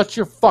 Mello, shut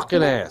your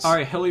fucking ass. All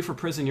right, Hillary for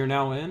prison, you're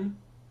now in.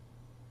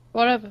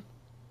 Whatever.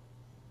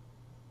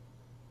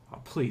 Oh,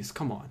 please,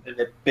 come on. And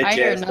that bitch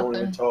ass don't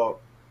even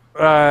talk.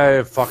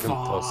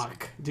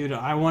 Fuck. Dude,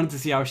 I wanted to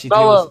see how she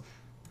Mello.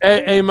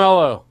 deals. Hey,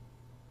 Mello.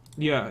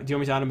 Yeah, do you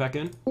want me to add him back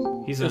in?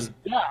 He's in.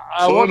 Yeah,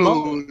 I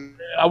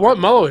want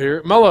Mello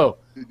here. Mello,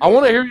 I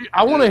want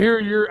to hear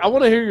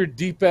your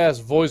deep ass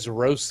voice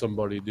roast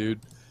somebody, dude.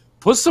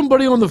 Put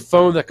somebody on the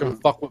phone that can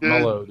fuck with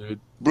Mello, dude.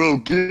 Bro,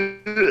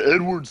 get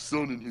Edward's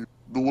son in here.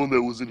 The one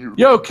that was in here.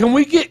 Yo, can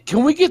we get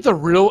the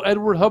real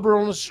Edward Hubbard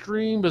on the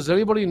stream? Does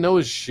anybody know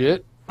his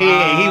shit? He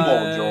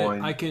won't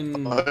join. I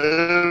can. I have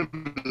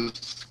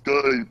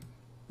Skype.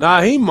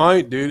 Nah, he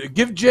might, dude.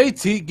 Give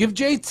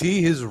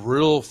JT his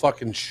real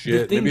fucking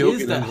shit. The thing Maybe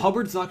is that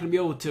Hubbard's not going to be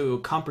able to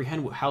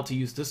comprehend how to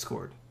use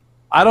Discord.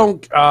 I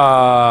don't.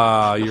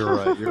 You're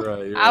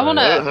right. I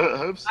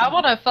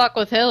wanna fuck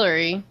with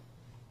Hillary.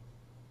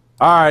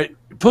 All right,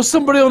 put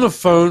somebody on the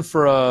phone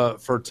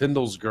for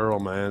Tyndall's girl,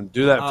 man.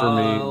 Do that for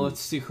me. Let's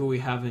see who we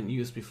haven't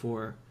used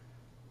before.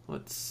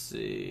 Let's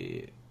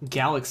see.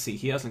 Galaxy.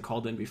 He hasn't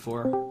called in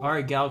before. All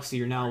right, Galaxy,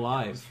 you're now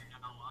live.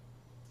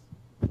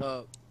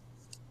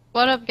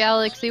 What up,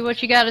 Galaxy?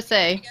 What you gotta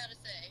say?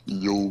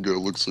 Yo,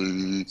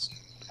 Galaxy.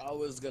 I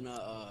was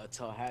gonna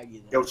tell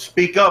Hagy that. Yo,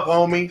 speak up,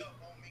 homie.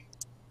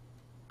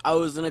 I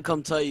was gonna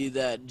come tell you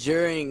that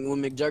during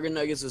when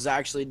McJuggernuggets was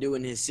actually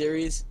doing his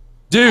series.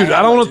 Dude,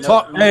 I don't want to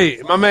talk. Hey,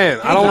 my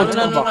man, I don't want to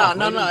talk about.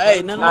 No.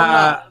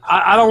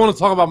 I don't want to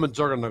talk about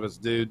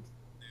McJuggernuggets, dude.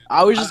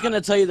 I was just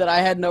gonna tell you that I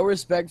had no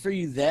respect for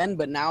you then,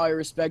 but now I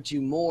respect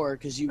you more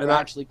because you were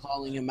actually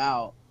calling him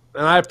out.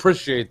 And I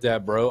appreciate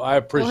that, bro. I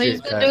appreciate Well,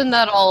 he's been that. doing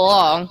that all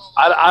along.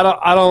 I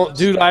don't,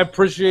 dude. I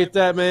appreciate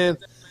that, man.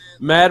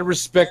 Mad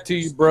respect to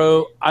you,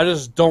 bro. I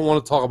just don't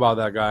want to talk about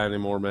that guy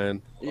anymore, man.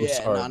 I'm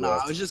sorry, no.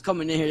 I was just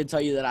coming in here to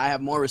tell you that I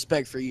have more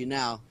respect for you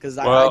now because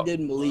Well, I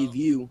didn't believe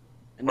you.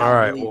 And now all I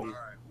right. believe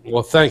you.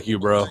 Well, thank you,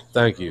 bro.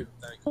 Thank you.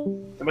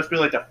 It must be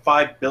like the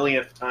 5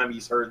 billionth time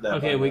he's heard that.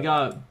 Okay, we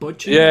got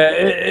Butcher. Yeah,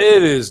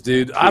 it is,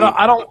 dude. I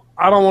don't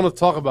want to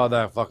talk about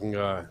that fucking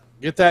guy.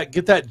 Get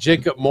that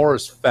Jacob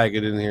Morris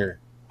faggot in here.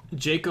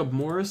 Jacob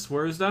Morris,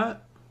 where is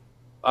that?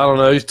 I don't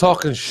know. He's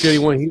talking shit.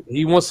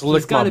 He wants to lick my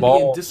He's got to be in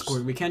balls.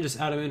 Discord. We can't just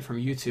add him in from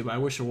YouTube. I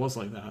wish it was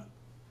like that.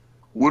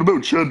 What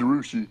about Chad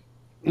DeRushi?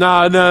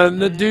 No,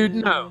 dude.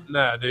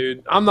 No,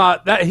 dude. I'm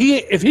not that.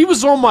 If he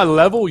was on my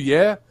level,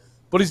 yeah,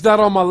 but he's not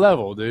on my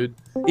level, dude.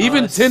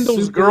 Even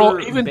Tyndall's Super girl.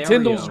 Even Barrio.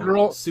 Tyndall's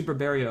girl. Super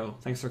Barrio.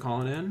 Thanks for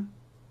calling in.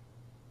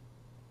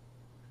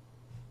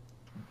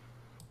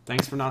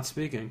 Thanks for not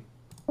speaking.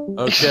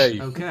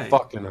 Okay. Okay.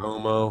 Fucking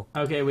homo.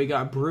 Okay, we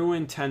got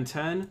Bruin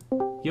 1010.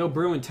 Yo,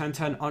 Bruin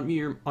 1010,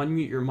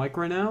 unmute your mic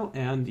right now,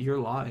 and you're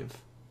live.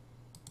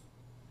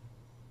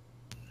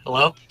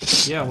 Hello?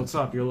 Yeah, what's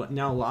up? You're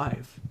now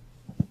live.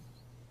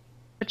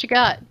 What you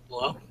got?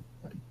 Hello?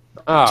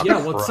 Oh,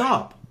 yeah, what's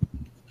up?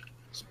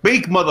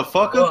 Speak,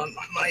 motherfucker.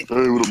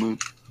 Hey, what up, man?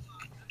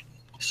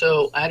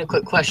 So, I had a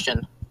quick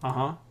question.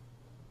 Uh-huh.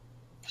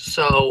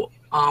 So,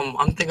 I'm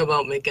thinking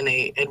about making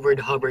a Edward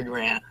Hubbard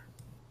rant.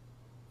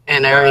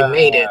 And I already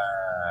made it.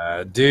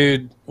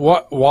 Dude,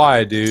 what?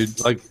 Why, dude?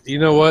 Like, you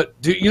know what?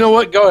 You know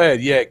what? Go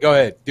ahead. Yeah, go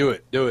ahead. Do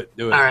it.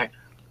 All right.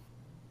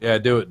 Yeah,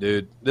 do it,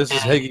 dude. This is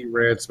Hagy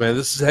Rants, man.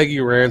 This is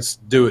Hagy Rants.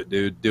 Do it,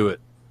 dude. Do it.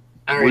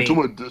 Wait till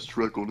my diss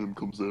track on him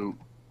comes out.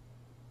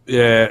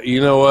 Yeah,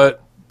 you know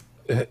what?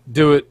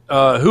 Do it.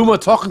 Who am I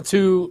talking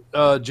to,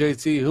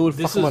 JT? Who the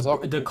This fuck am I is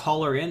talking to? the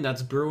caller in.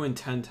 That's Bruin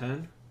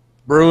 1010.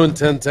 Bruin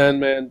 1010,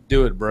 man.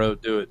 Do it, bro.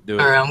 Do it. All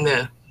right,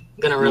 I'm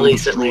gonna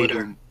release it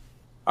later.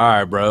 All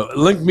right, bro.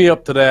 Link me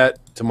up to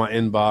that, to my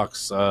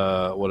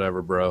inbox,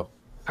 whatever, bro.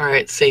 All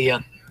right, see ya.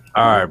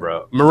 All right,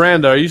 bro.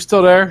 Miranda, are you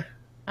still there?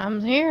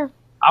 I'm here.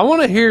 I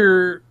want to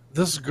hear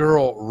this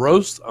girl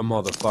roast a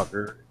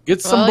motherfucker.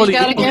 Get somebody.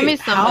 Well, you gotta give me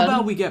How somebody.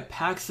 about we get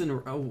Paxton? You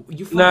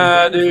fucking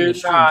Nah, banned him from the dude.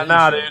 stream,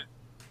 Nah, didn't you? dude.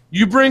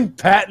 You bring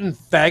Patton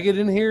Faggot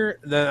in here,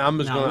 then I'm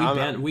just No,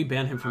 gonna. we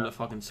banned him from the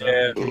fucking server.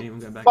 Yeah, He can't even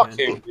get back fuck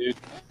in. him, dude.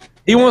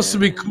 He wants to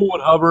be cool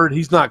with Hubbard.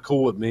 He's not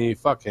cool with me.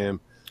 Fuck him.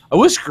 I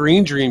wish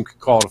Green Dream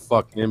could call to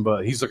fuck him,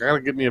 but he's like, I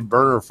gotta get me a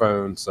burner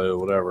phone, so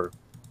whatever.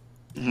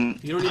 You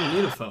don't even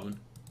need a phone.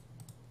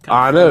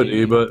 I know,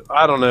 dude, but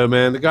I don't know,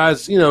 man. The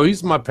guy's,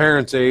 he's my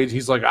parents' age.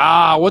 He's like,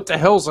 what the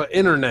hell's the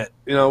internet?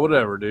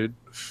 Whatever, dude.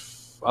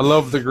 I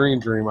love the Green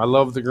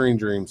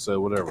Dream.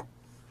 So whatever.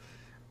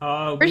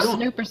 Where's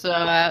Snooper so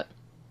at?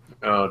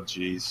 Oh,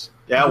 jeez.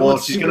 Yeah, well,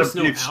 if she's gonna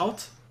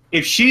out.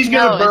 If she's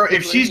No, gonna it's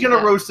if she's deleting gonna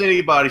that. roast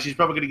anybody, she's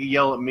probably gonna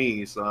yell at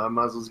me. So I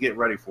might as well get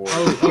ready for it.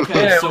 Oh,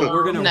 okay. So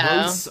we're gonna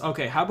No. roast.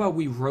 Okay, how about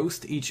we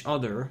roast each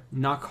other,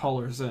 not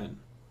callers in?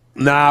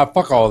 Nah,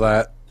 fuck all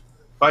that.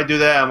 If I do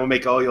that, I'm gonna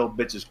make all y'all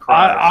bitches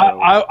cry.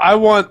 I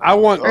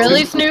want.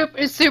 Really, Snoop?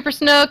 Is Super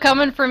Snow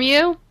coming from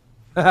you?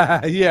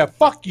 Yeah,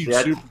 fuck you,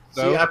 Yeah, Super.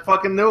 see, I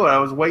fucking knew it. I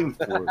was waiting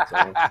for it.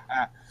 So.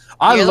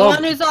 You're the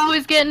one who's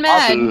always getting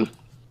mad.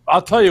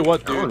 I'll tell you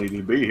what, I don't dude. need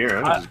to be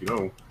here. I just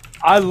go.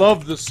 I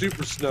love the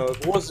Super Snow.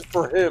 If it wasn't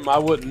for him, I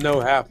wouldn't know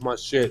half my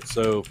shit.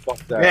 So fuck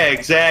that. Yeah,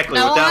 exactly.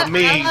 No, Without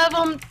me,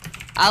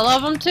 I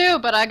love him too,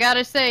 but I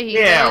gotta say he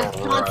Yeah, is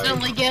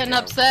constantly getting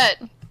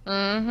upset.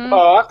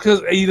 Mm-hmm.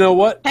 Because you know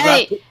what?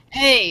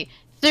 Hey,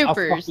 I'll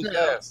Super. fuck his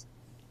ass.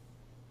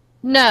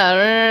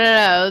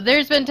 No.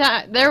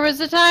 There was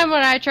a time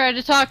when I tried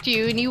to talk to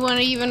you and you wouldn't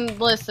even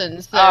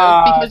listen, so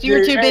because you were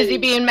dude, too busy hey.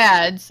 being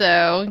mad.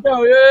 So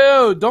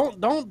Yo,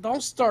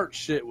 don't start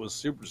shit with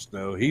Super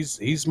Snow.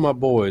 He's my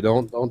boy.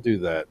 Don't do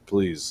that,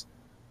 please.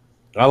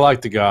 I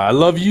like the guy. I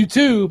love you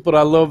too, but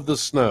I love the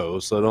Snow.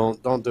 So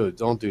don't do it.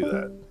 Don't do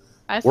that.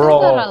 I said that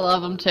I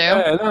love him too.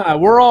 Yeah, nah,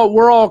 we're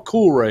all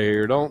cool right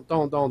here. Don't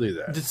do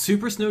that. Did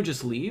Super Snow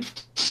just leave?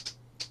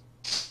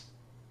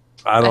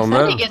 I don't I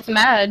said know. he gets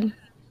mad.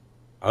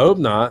 I hope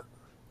not.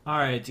 All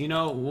right.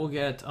 We'll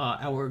get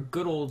our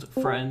good old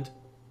friend.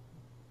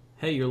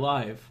 Hey, you're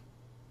live.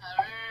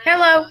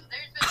 Hello.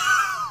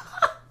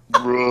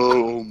 Bro,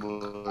 oh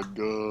my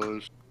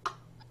gosh.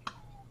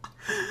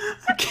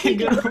 I can't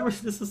get over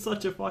it. This is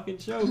such a fucking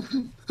joke.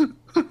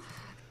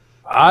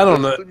 I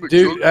don't know,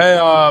 dude.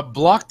 Hey,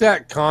 block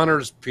that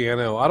Connor's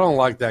piano. I don't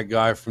like that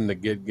guy from the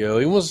get-go.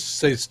 He wants to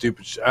say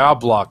stupid shit. I'll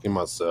block him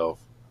myself.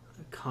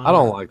 I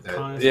don't like that.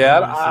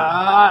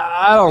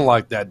 I don't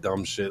like that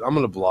dumb shit. I'm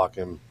gonna block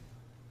him.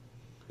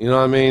 You know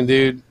what I mean,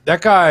 dude?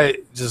 That guy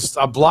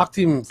I blocked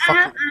him.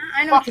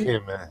 Fuck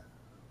him, man.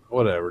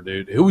 Whatever,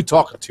 dude. Who we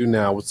talking to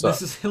now? What's up?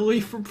 This is Hilly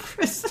from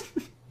prison.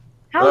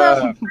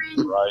 Hello.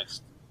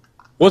 Christ.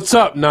 What's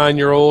up,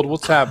 9-year-old?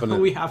 What's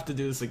happening? We have to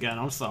do this again.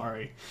 I'm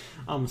sorry.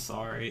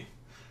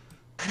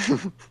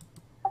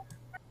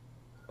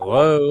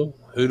 Hello?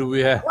 Who do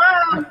we have?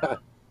 Hello.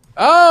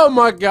 Oh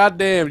my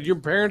goddamn! Your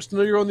parents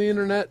know you're on the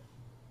internet?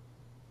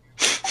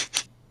 All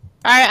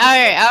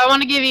right. I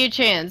want to give you a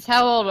chance.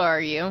 How old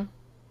are you?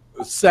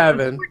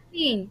 7.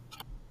 14.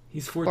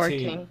 He's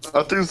 14.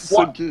 I think it's the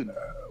same kid.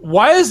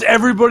 Why is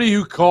everybody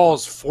who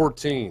calls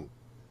 14?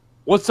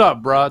 What's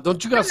up, bro?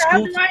 Don't you got How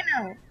school? do I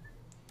know?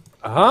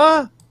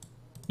 Huh?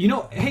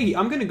 Hey,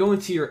 I'm gonna go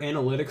into your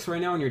analytics right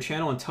now on your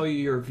channel and tell you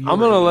your viewer I'm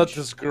gonna let age.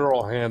 this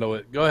girl handle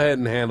it. Go ahead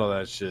and handle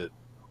that shit.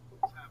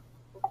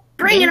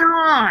 Bring it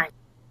on.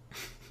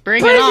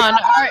 Bring it on.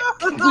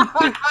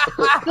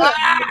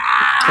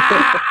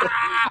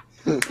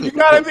 You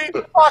gotta be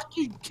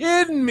fucking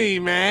kidding me,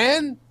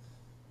 man.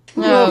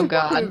 Oh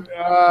God.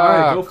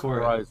 Alright, go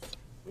for it.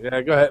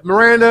 Yeah, go ahead.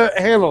 Miranda,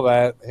 handle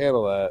that.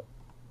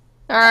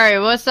 All right.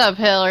 What's up,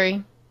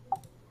 Hillary?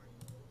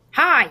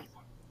 Hi.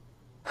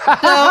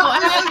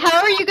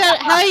 how are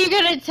you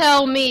gonna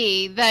tell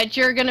me that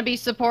you're gonna be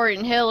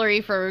supporting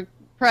Hillary for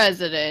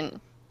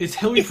president? It's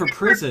Hillary for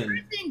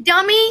prison.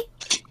 Dummy.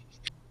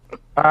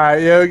 All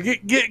right, yo,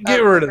 get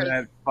rid of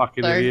that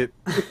fucking idiot.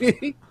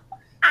 I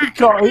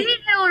hate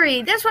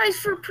Hillary. That's why it's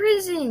for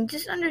prison.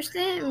 Just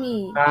understand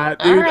me.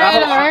 Dude,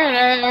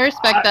 I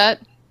respect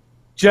that.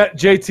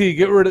 JT,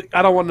 get rid of.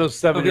 I don't want no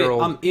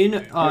 7-year-old. I'm in.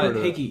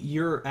 Hagee,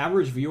 your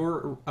average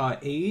viewer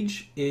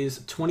age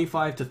is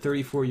 25 to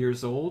 34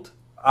 years old.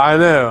 I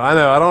know.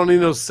 I don't need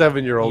no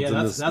 7-year-olds in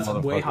this. That's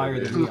way higher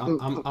than me.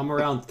 I'm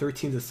around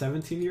 13 to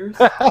 17 years.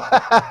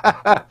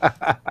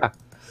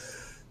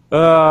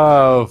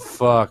 Oh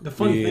fuck. The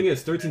funny thing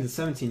is, 13 to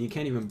 17, you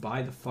can't even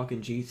buy the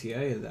fucking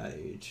GTA at that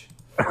age.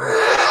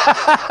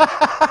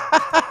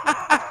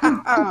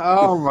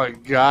 Oh my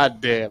god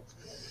damn.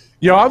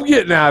 Yo, I'm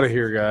getting out of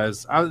here,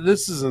 guys.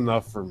 This is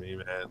enough for me,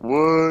 man.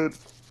 What?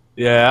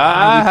 Yeah,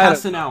 I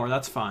passed an hour.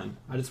 That's fine.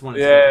 I just wanted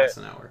to pass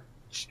an hour.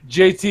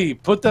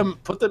 JT, put them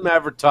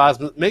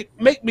advertisements.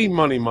 Make me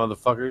money,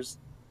 motherfuckers.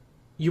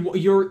 You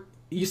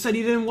said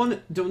you didn't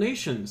want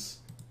donations.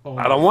 Oh,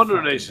 I don't want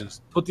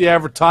donations. Put the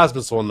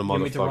advertisements on the motherfucker.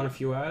 You want me to run a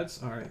few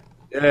ads? All right.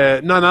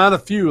 No, not a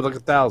few, like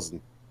 1,000.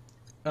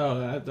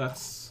 Oh,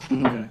 that's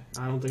okay.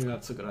 I don't think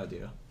that's a good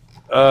idea.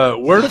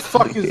 Where the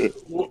fuck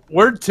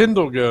where'd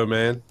Tyndall go,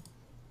 man?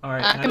 All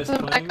right, I can put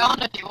it back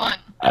on if you want.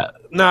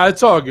 Nah,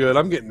 it's all good.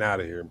 I'm getting out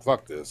of here.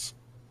 Fuck this.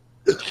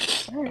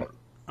 All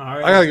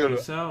right. I gotta go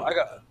to.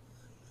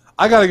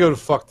 I gotta go to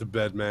fuck to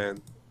bed, man.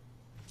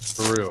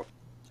 For real.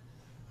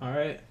 All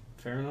right.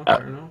 Fair enough.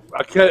 Fair enough.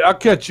 I'll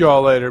catch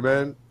y'all later,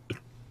 man.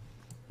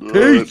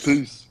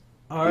 Peace.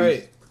 All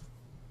right.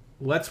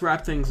 Let's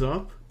wrap things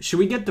up. Should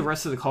we get the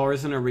rest of the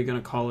callers in, or are we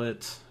gonna call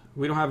it?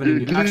 We don't have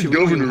any. Actually, we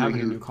don't even have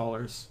any new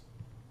callers.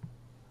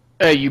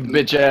 Hey, you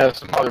bitch ass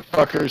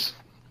motherfuckers.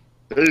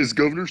 Hey, is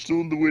Governor still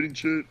in the waiting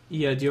chat?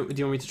 Yeah. Do you want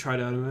me to try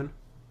to add him in?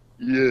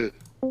 Yeah.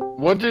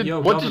 What did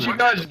you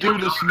guys do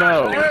to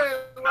Snow?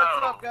 Hey,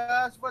 what's up,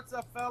 guys? What's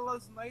up,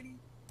 fellas and ladies?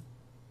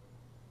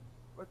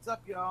 What's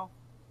up, y'all?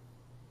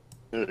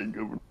 Hey,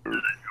 Governor.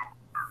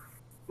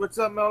 What's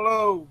up,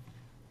 Mello?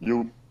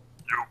 Yo.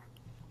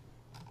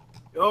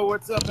 Yo,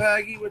 what's up,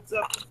 Hagy? What's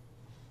up?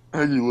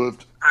 Hagy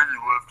left.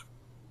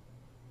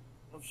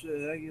 Oh shit,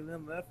 Hagy and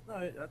them left. No,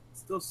 I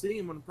still see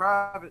him in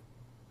private.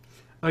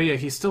 Oh yeah,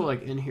 he's still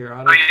like in here. I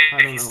don't know.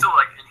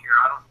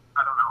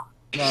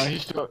 No,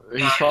 he's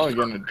probably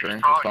gonna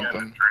drink or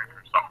something.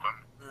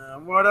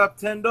 What up,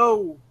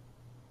 Tendo?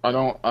 I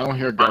don't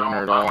hear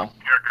Governor at all.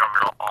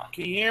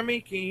 Can you hear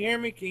me? Can you hear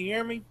me? Can you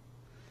hear me?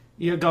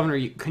 Yeah, Governor,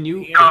 can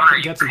you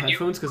get some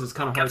headphones because it's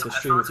kind of hard to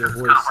stream with your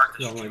voice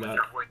going like that.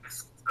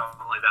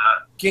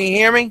 Can you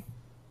hear me?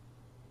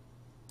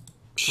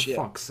 For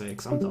fuck's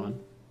sakes, I'm done.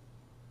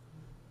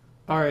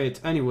 All right.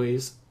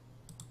 Anyways,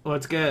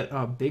 let's get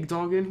Big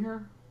Dog in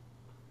here.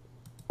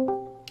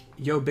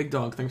 Yo, Big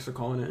Dog, thanks for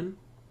calling in.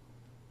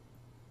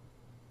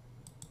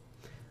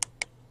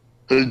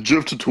 Hey,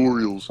 Jeff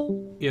Tutorials.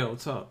 Yeah,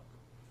 what's up?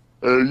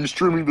 Are you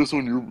streaming this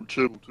on your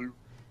channel too?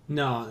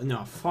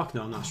 No, fuck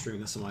no, I'm not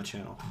streaming this on my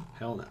channel.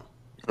 Hell no.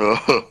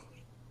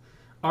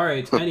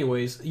 Alright,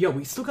 anyways, yo,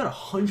 we still got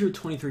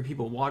 123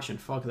 people watching,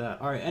 fuck that.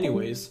 Alright,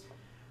 anyways,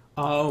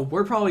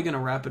 we're probably gonna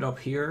wrap it up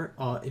here.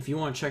 If you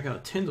want to check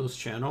out Tyndall's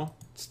channel,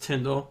 it's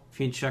Tyndall. If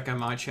you can check out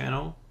my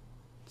channel,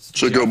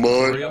 check out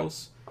mine.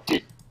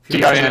 If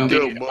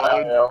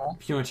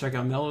you want to check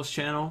out Mello's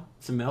channel,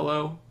 it's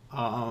Mello.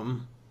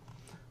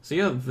 So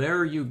yeah,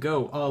 there you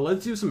go.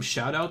 Let's do some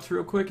shout-outs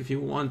real quick. If you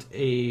want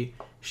a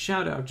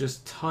shout-out,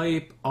 just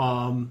type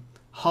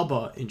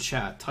Hubba in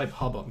chat. Type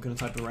Hubba. I'm gonna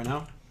type it right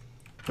now.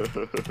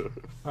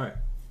 Alright.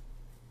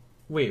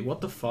 Wait,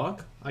 what the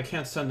fuck? I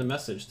can't send a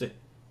message.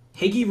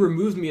 Hagy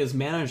removed me as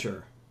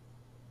manager.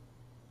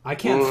 I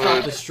can't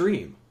stop the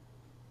stream.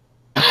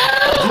 Dude,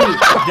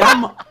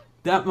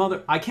 that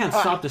mother... I can't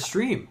stop the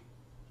stream.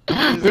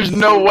 There's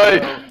no way.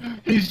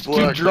 He's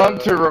too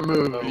drunk to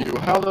remove you.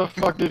 How the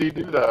fuck did he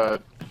do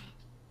that?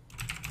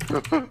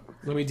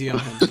 Let me DM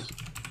him.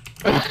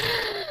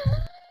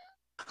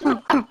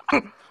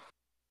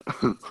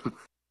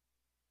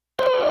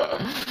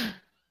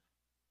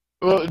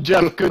 Well,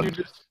 Jeff, can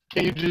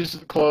you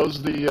just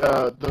close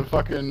the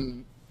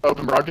fucking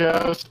open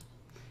broadcast?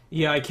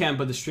 Yeah, I can,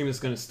 but the stream is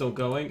still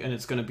going, and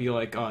it's gonna be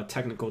like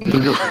technical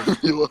difficulties.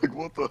 You're like,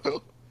 what the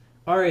hell?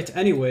 Alright,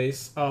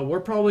 anyways, we're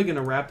probably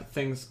gonna wrap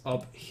things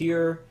up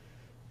here.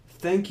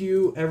 Thank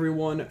you,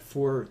 everyone,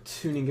 for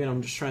tuning in.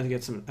 I'm just trying to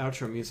get some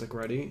outro music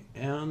ready.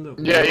 And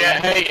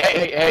yeah,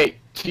 hey,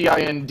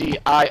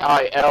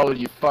 Tindil,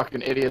 you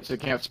fucking idiots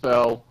that can't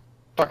spell.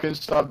 Fucking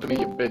stop to me,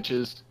 you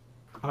bitches.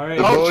 Alright.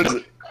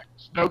 Oh,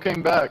 Snow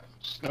came back.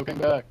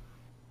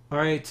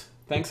 Alright,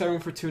 thanks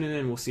everyone for tuning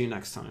in. We'll see you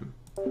next time.